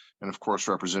job. And of course,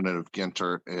 Representative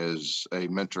Ginter is a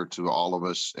mentor to all of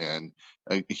us and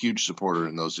a huge supporter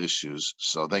in those issues.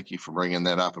 So thank you for bringing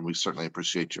that up. And we certainly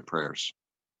appreciate your prayers.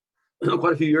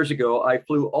 Quite a few years ago, I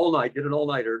flew all night, did an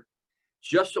all-nighter,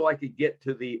 just so I could get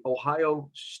to the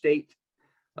Ohio State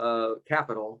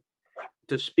Capitol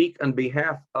to speak on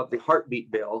behalf of the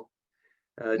Heartbeat Bill.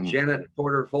 Janet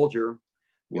Porter Folger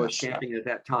was championing at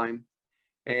that time.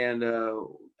 And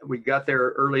we got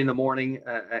there early in the morning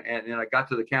and I got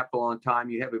to the Capitol on time.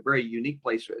 You have a very unique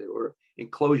place or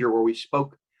enclosure where we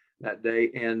spoke that day.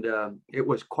 And it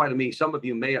was quite a meeting. Some of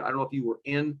you I don't know if you were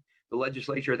in the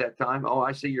legislature at that time. Oh,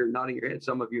 I see you're nodding your head.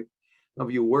 Some of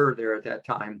you were there at that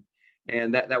time.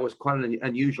 And that was quite an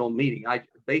unusual meeting.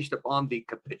 Based upon the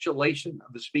capitulation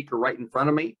of the speaker right in front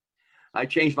of me, I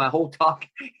changed my whole talk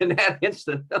in that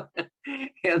instant.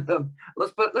 And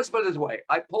let's put it this way.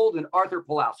 I pulled an Arthur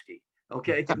Pawlowski,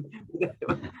 okay?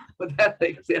 But that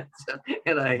makes sense.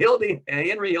 And a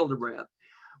Henry Hildebrand.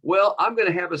 Well, I'm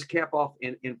going to have us cap off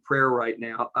in prayer right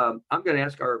now. I'm going to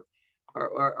ask our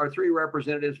three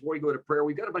representatives before we go to prayer.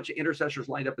 We've got a bunch of intercessors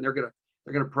lined up and they're going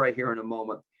to pray here in a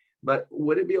moment. But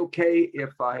would it be okay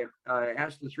if I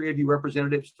ask the three of you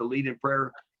representatives to lead in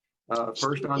prayer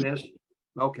first on this?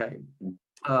 Okay.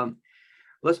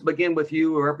 Let's begin with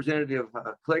you, Representative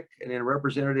Click, and then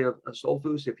Representative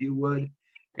Stoltzfus, if you would.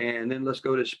 And then let's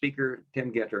go to Speaker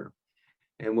Tim Ginter.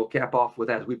 And we'll cap off with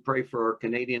that. We pray for our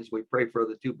Canadians. We pray for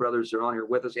the two brothers that are on here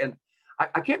with us. And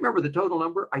I can't remember the total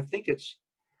number. I think it's,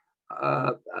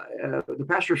 the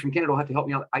pastors from Canada will have to help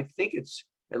me out. I think it's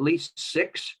at least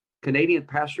 6 Canadian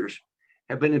pastors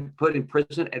have been put in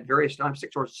prison at various times,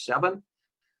 6 or 7.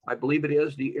 I believe it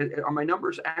is. Are my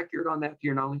numbers accurate on that, to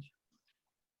your knowledge?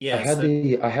 Yes.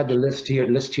 I had the list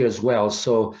here as well.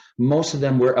 So most of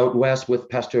them were out west with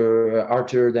Pastor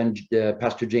Arthur, then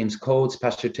Pastor James Coates,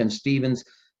 Pastor Tim Stevens,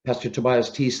 Pastor Tobias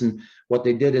Thiessen. What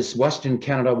they did is Western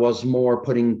Canada was more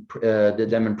putting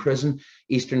them in prison.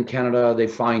 Eastern Canada, they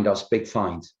fined us big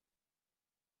fines.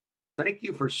 Thank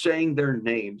you for saying their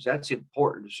names. That's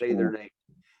important to say their name,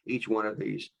 each one of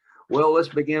these. Well, let's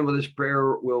begin with this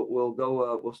prayer.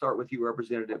 We'll start with you,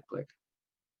 Representative Click.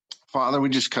 Father, we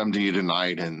just come to you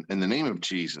tonight and in the name of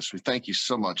Jesus, we thank you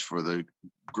so much for the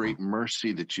great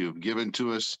mercy that you have given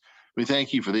to us. We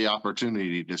thank you for the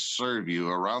opportunity to serve you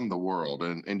around the world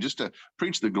and just to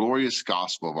preach the glorious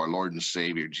gospel of our Lord and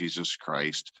Savior, Jesus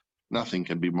Christ. Nothing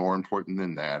can be more important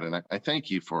than that. And I thank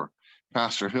you for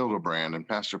Pastor Hildebrand and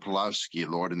Pastor Pawlowski,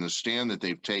 Lord, and the stand that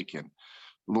they've taken.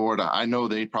 Lord, I know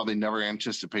they probably never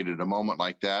anticipated a moment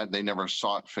like that. They never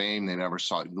sought fame. They never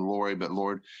sought glory. But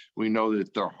Lord, we know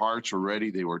that their hearts were ready.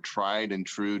 They were tried and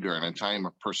true during a time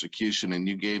of persecution, and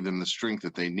you gave them the strength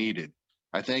that they needed.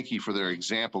 I thank you for their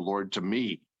example, Lord, to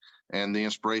me and the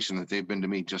inspiration that they've been to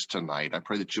me just tonight. I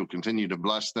pray that you'll continue to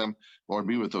bless them. Lord,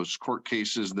 be with those court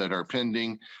cases that are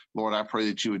pending. Lord, I pray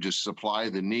that you would just supply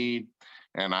the need.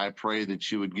 And I pray that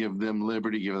you would give them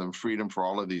liberty, give them freedom for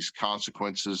all of these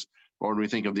consequences. Lord, we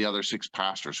think of the other 6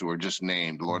 pastors who are just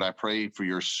named. Lord, I pray for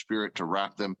your Spirit to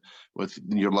wrap them with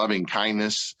your loving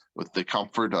kindness, with the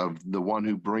comfort of the one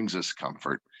who brings us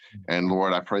comfort. And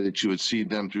Lord, I pray that you would see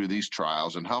them through these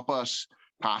trials and help us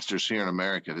pastors here in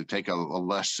America to take a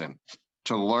lesson,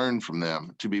 to learn from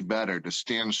them, to be better, to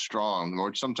stand strong.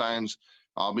 Lord, sometimes,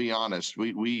 I'll be honest,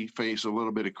 we face a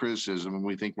little bit of criticism and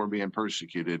we think we're being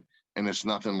persecuted, and it's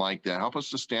nothing like that. Help us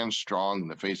to stand strong in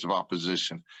the face of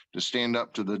opposition, to stand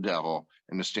up to the devil,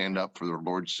 and to stand up for the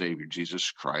Lord Savior, Jesus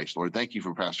Christ. Lord, thank you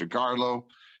for Pastor Garlow,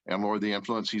 and Lord, the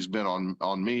influence he's been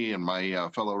on me and my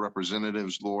fellow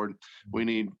representatives. Lord, we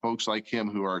need folks like him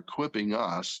who are equipping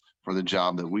us for the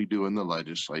job that we do in the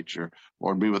legislature.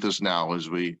 Lord, be with us now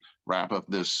as we wrap up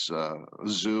this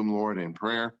Zoom, Lord, in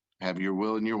prayer. Have your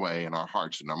will and your way in our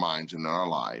hearts and our minds and in our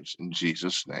lives. In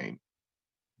Jesus' name.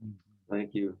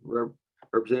 Thank you.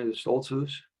 Representative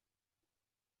Stoltzfus.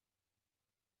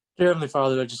 Dear Heavenly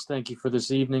Father, I just thank you for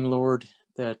this evening, Lord,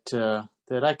 that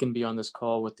I can be on this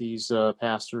call with these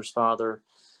pastors, Father,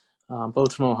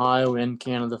 both from Ohio and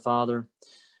Canada, Father.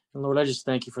 And Lord, I just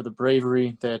thank you for the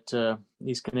bravery that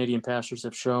these Canadian pastors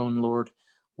have shown, Lord,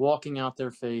 walking out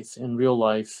their faith in real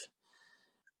life.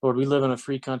 Lord, we live in a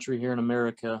free country here in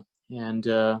America, and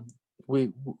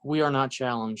we are not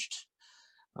challenged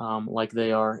like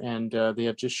they are, and they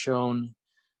have just shown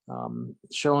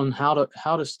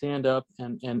how to stand up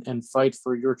and fight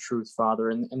for your truth, Father,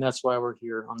 and that's why we're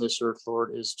here on this earth,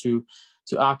 Lord, is to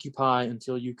occupy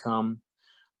until you come,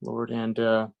 Lord,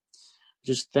 and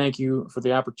just thank you for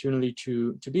the opportunity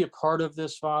to be a part of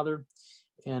this, Father.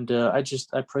 And I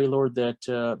pray, Lord,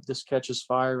 that this catches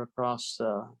fire across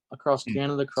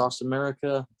Canada, across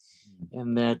America,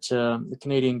 and that the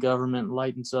Canadian government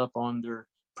lightens up on their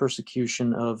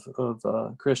persecution of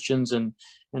Christians and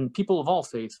people of all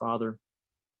faith, Father.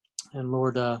 And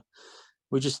Lord,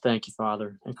 we just thank you,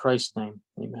 Father, in Christ's name,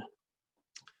 amen.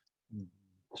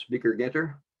 Speaker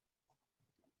Ginter.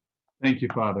 Thank you,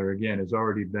 Father, again, has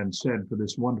already been said, for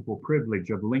this wonderful privilege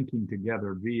of linking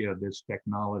together via this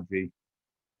technology.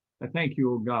 I thank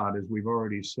you, O God, as we've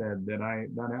already said, that I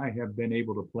have been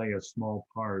able to play a small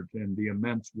part in the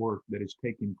immense work that is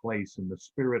taking place in the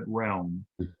spirit realm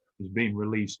is being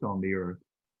released on the earth.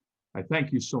 I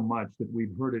thank you so much that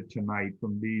we've heard it tonight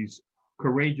from these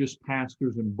courageous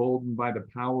pastors, emboldened by the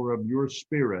power of your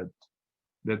Spirit,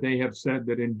 that they have said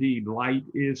that indeed light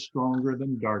is stronger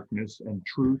than darkness and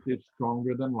truth is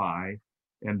stronger than lie,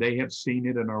 and they have seen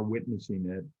it and are witnessing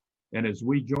it. And as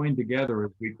we join together,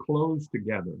 as we close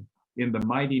together in the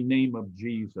mighty name of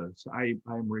Jesus,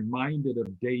 I'm reminded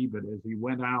of David as he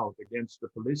went out against the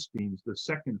Philistines the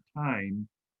second time.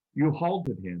 You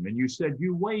halted him and you said,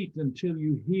 you wait until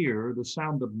you hear the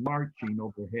sound of marching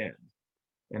overhead.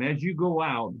 And as you go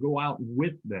out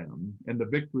with them, and the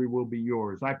victory will be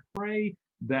yours. I pray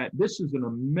that this is an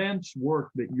immense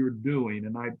work that you're doing,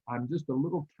 and I'm just a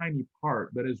little tiny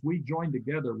part, but as we join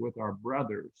together with our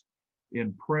brothers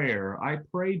in prayer, I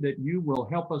pray that you will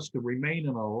help us to remain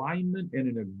in alignment and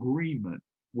in agreement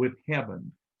with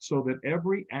heaven, so that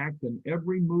every act and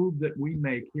every move that we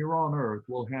make here on earth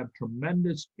will have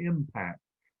tremendous impact,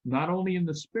 not only in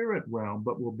the spirit realm,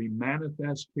 but will be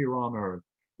manifest here on earth.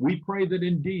 We pray that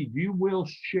indeed you will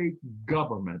shake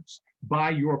governments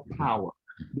by your power,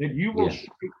 that you will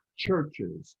shake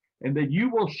churches, and that you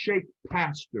will shake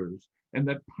pastors, and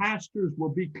that pastors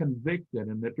will be convicted,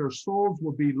 and that their souls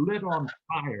will be lit on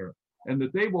fire, and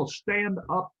that they will stand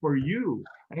up for you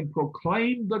and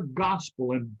proclaim the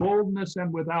gospel in boldness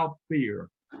and without fear.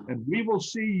 And we will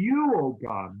see you, oh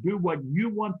God, do what you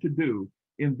want to do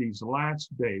in these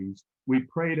last days. We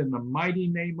pray it in the mighty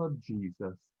name of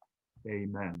Jesus.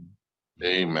 Amen.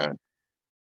 Amen.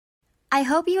 I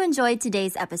hope you enjoyed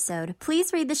today's episode.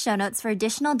 Please read the show notes for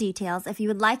additional details if you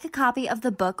would like a copy of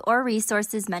the book or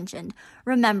resources mentioned.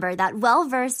 Remember that Well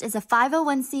Versed is a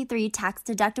 501c3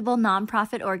 tax-deductible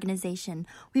nonprofit organization.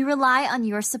 We rely on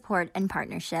your support and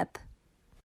partnership.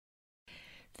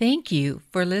 Thank you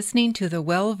for listening to the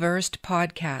Well Versed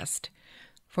podcast.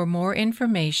 For more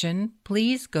information,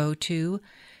 please go to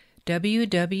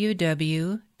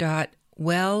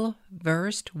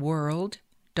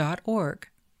www.wellversedworld.org.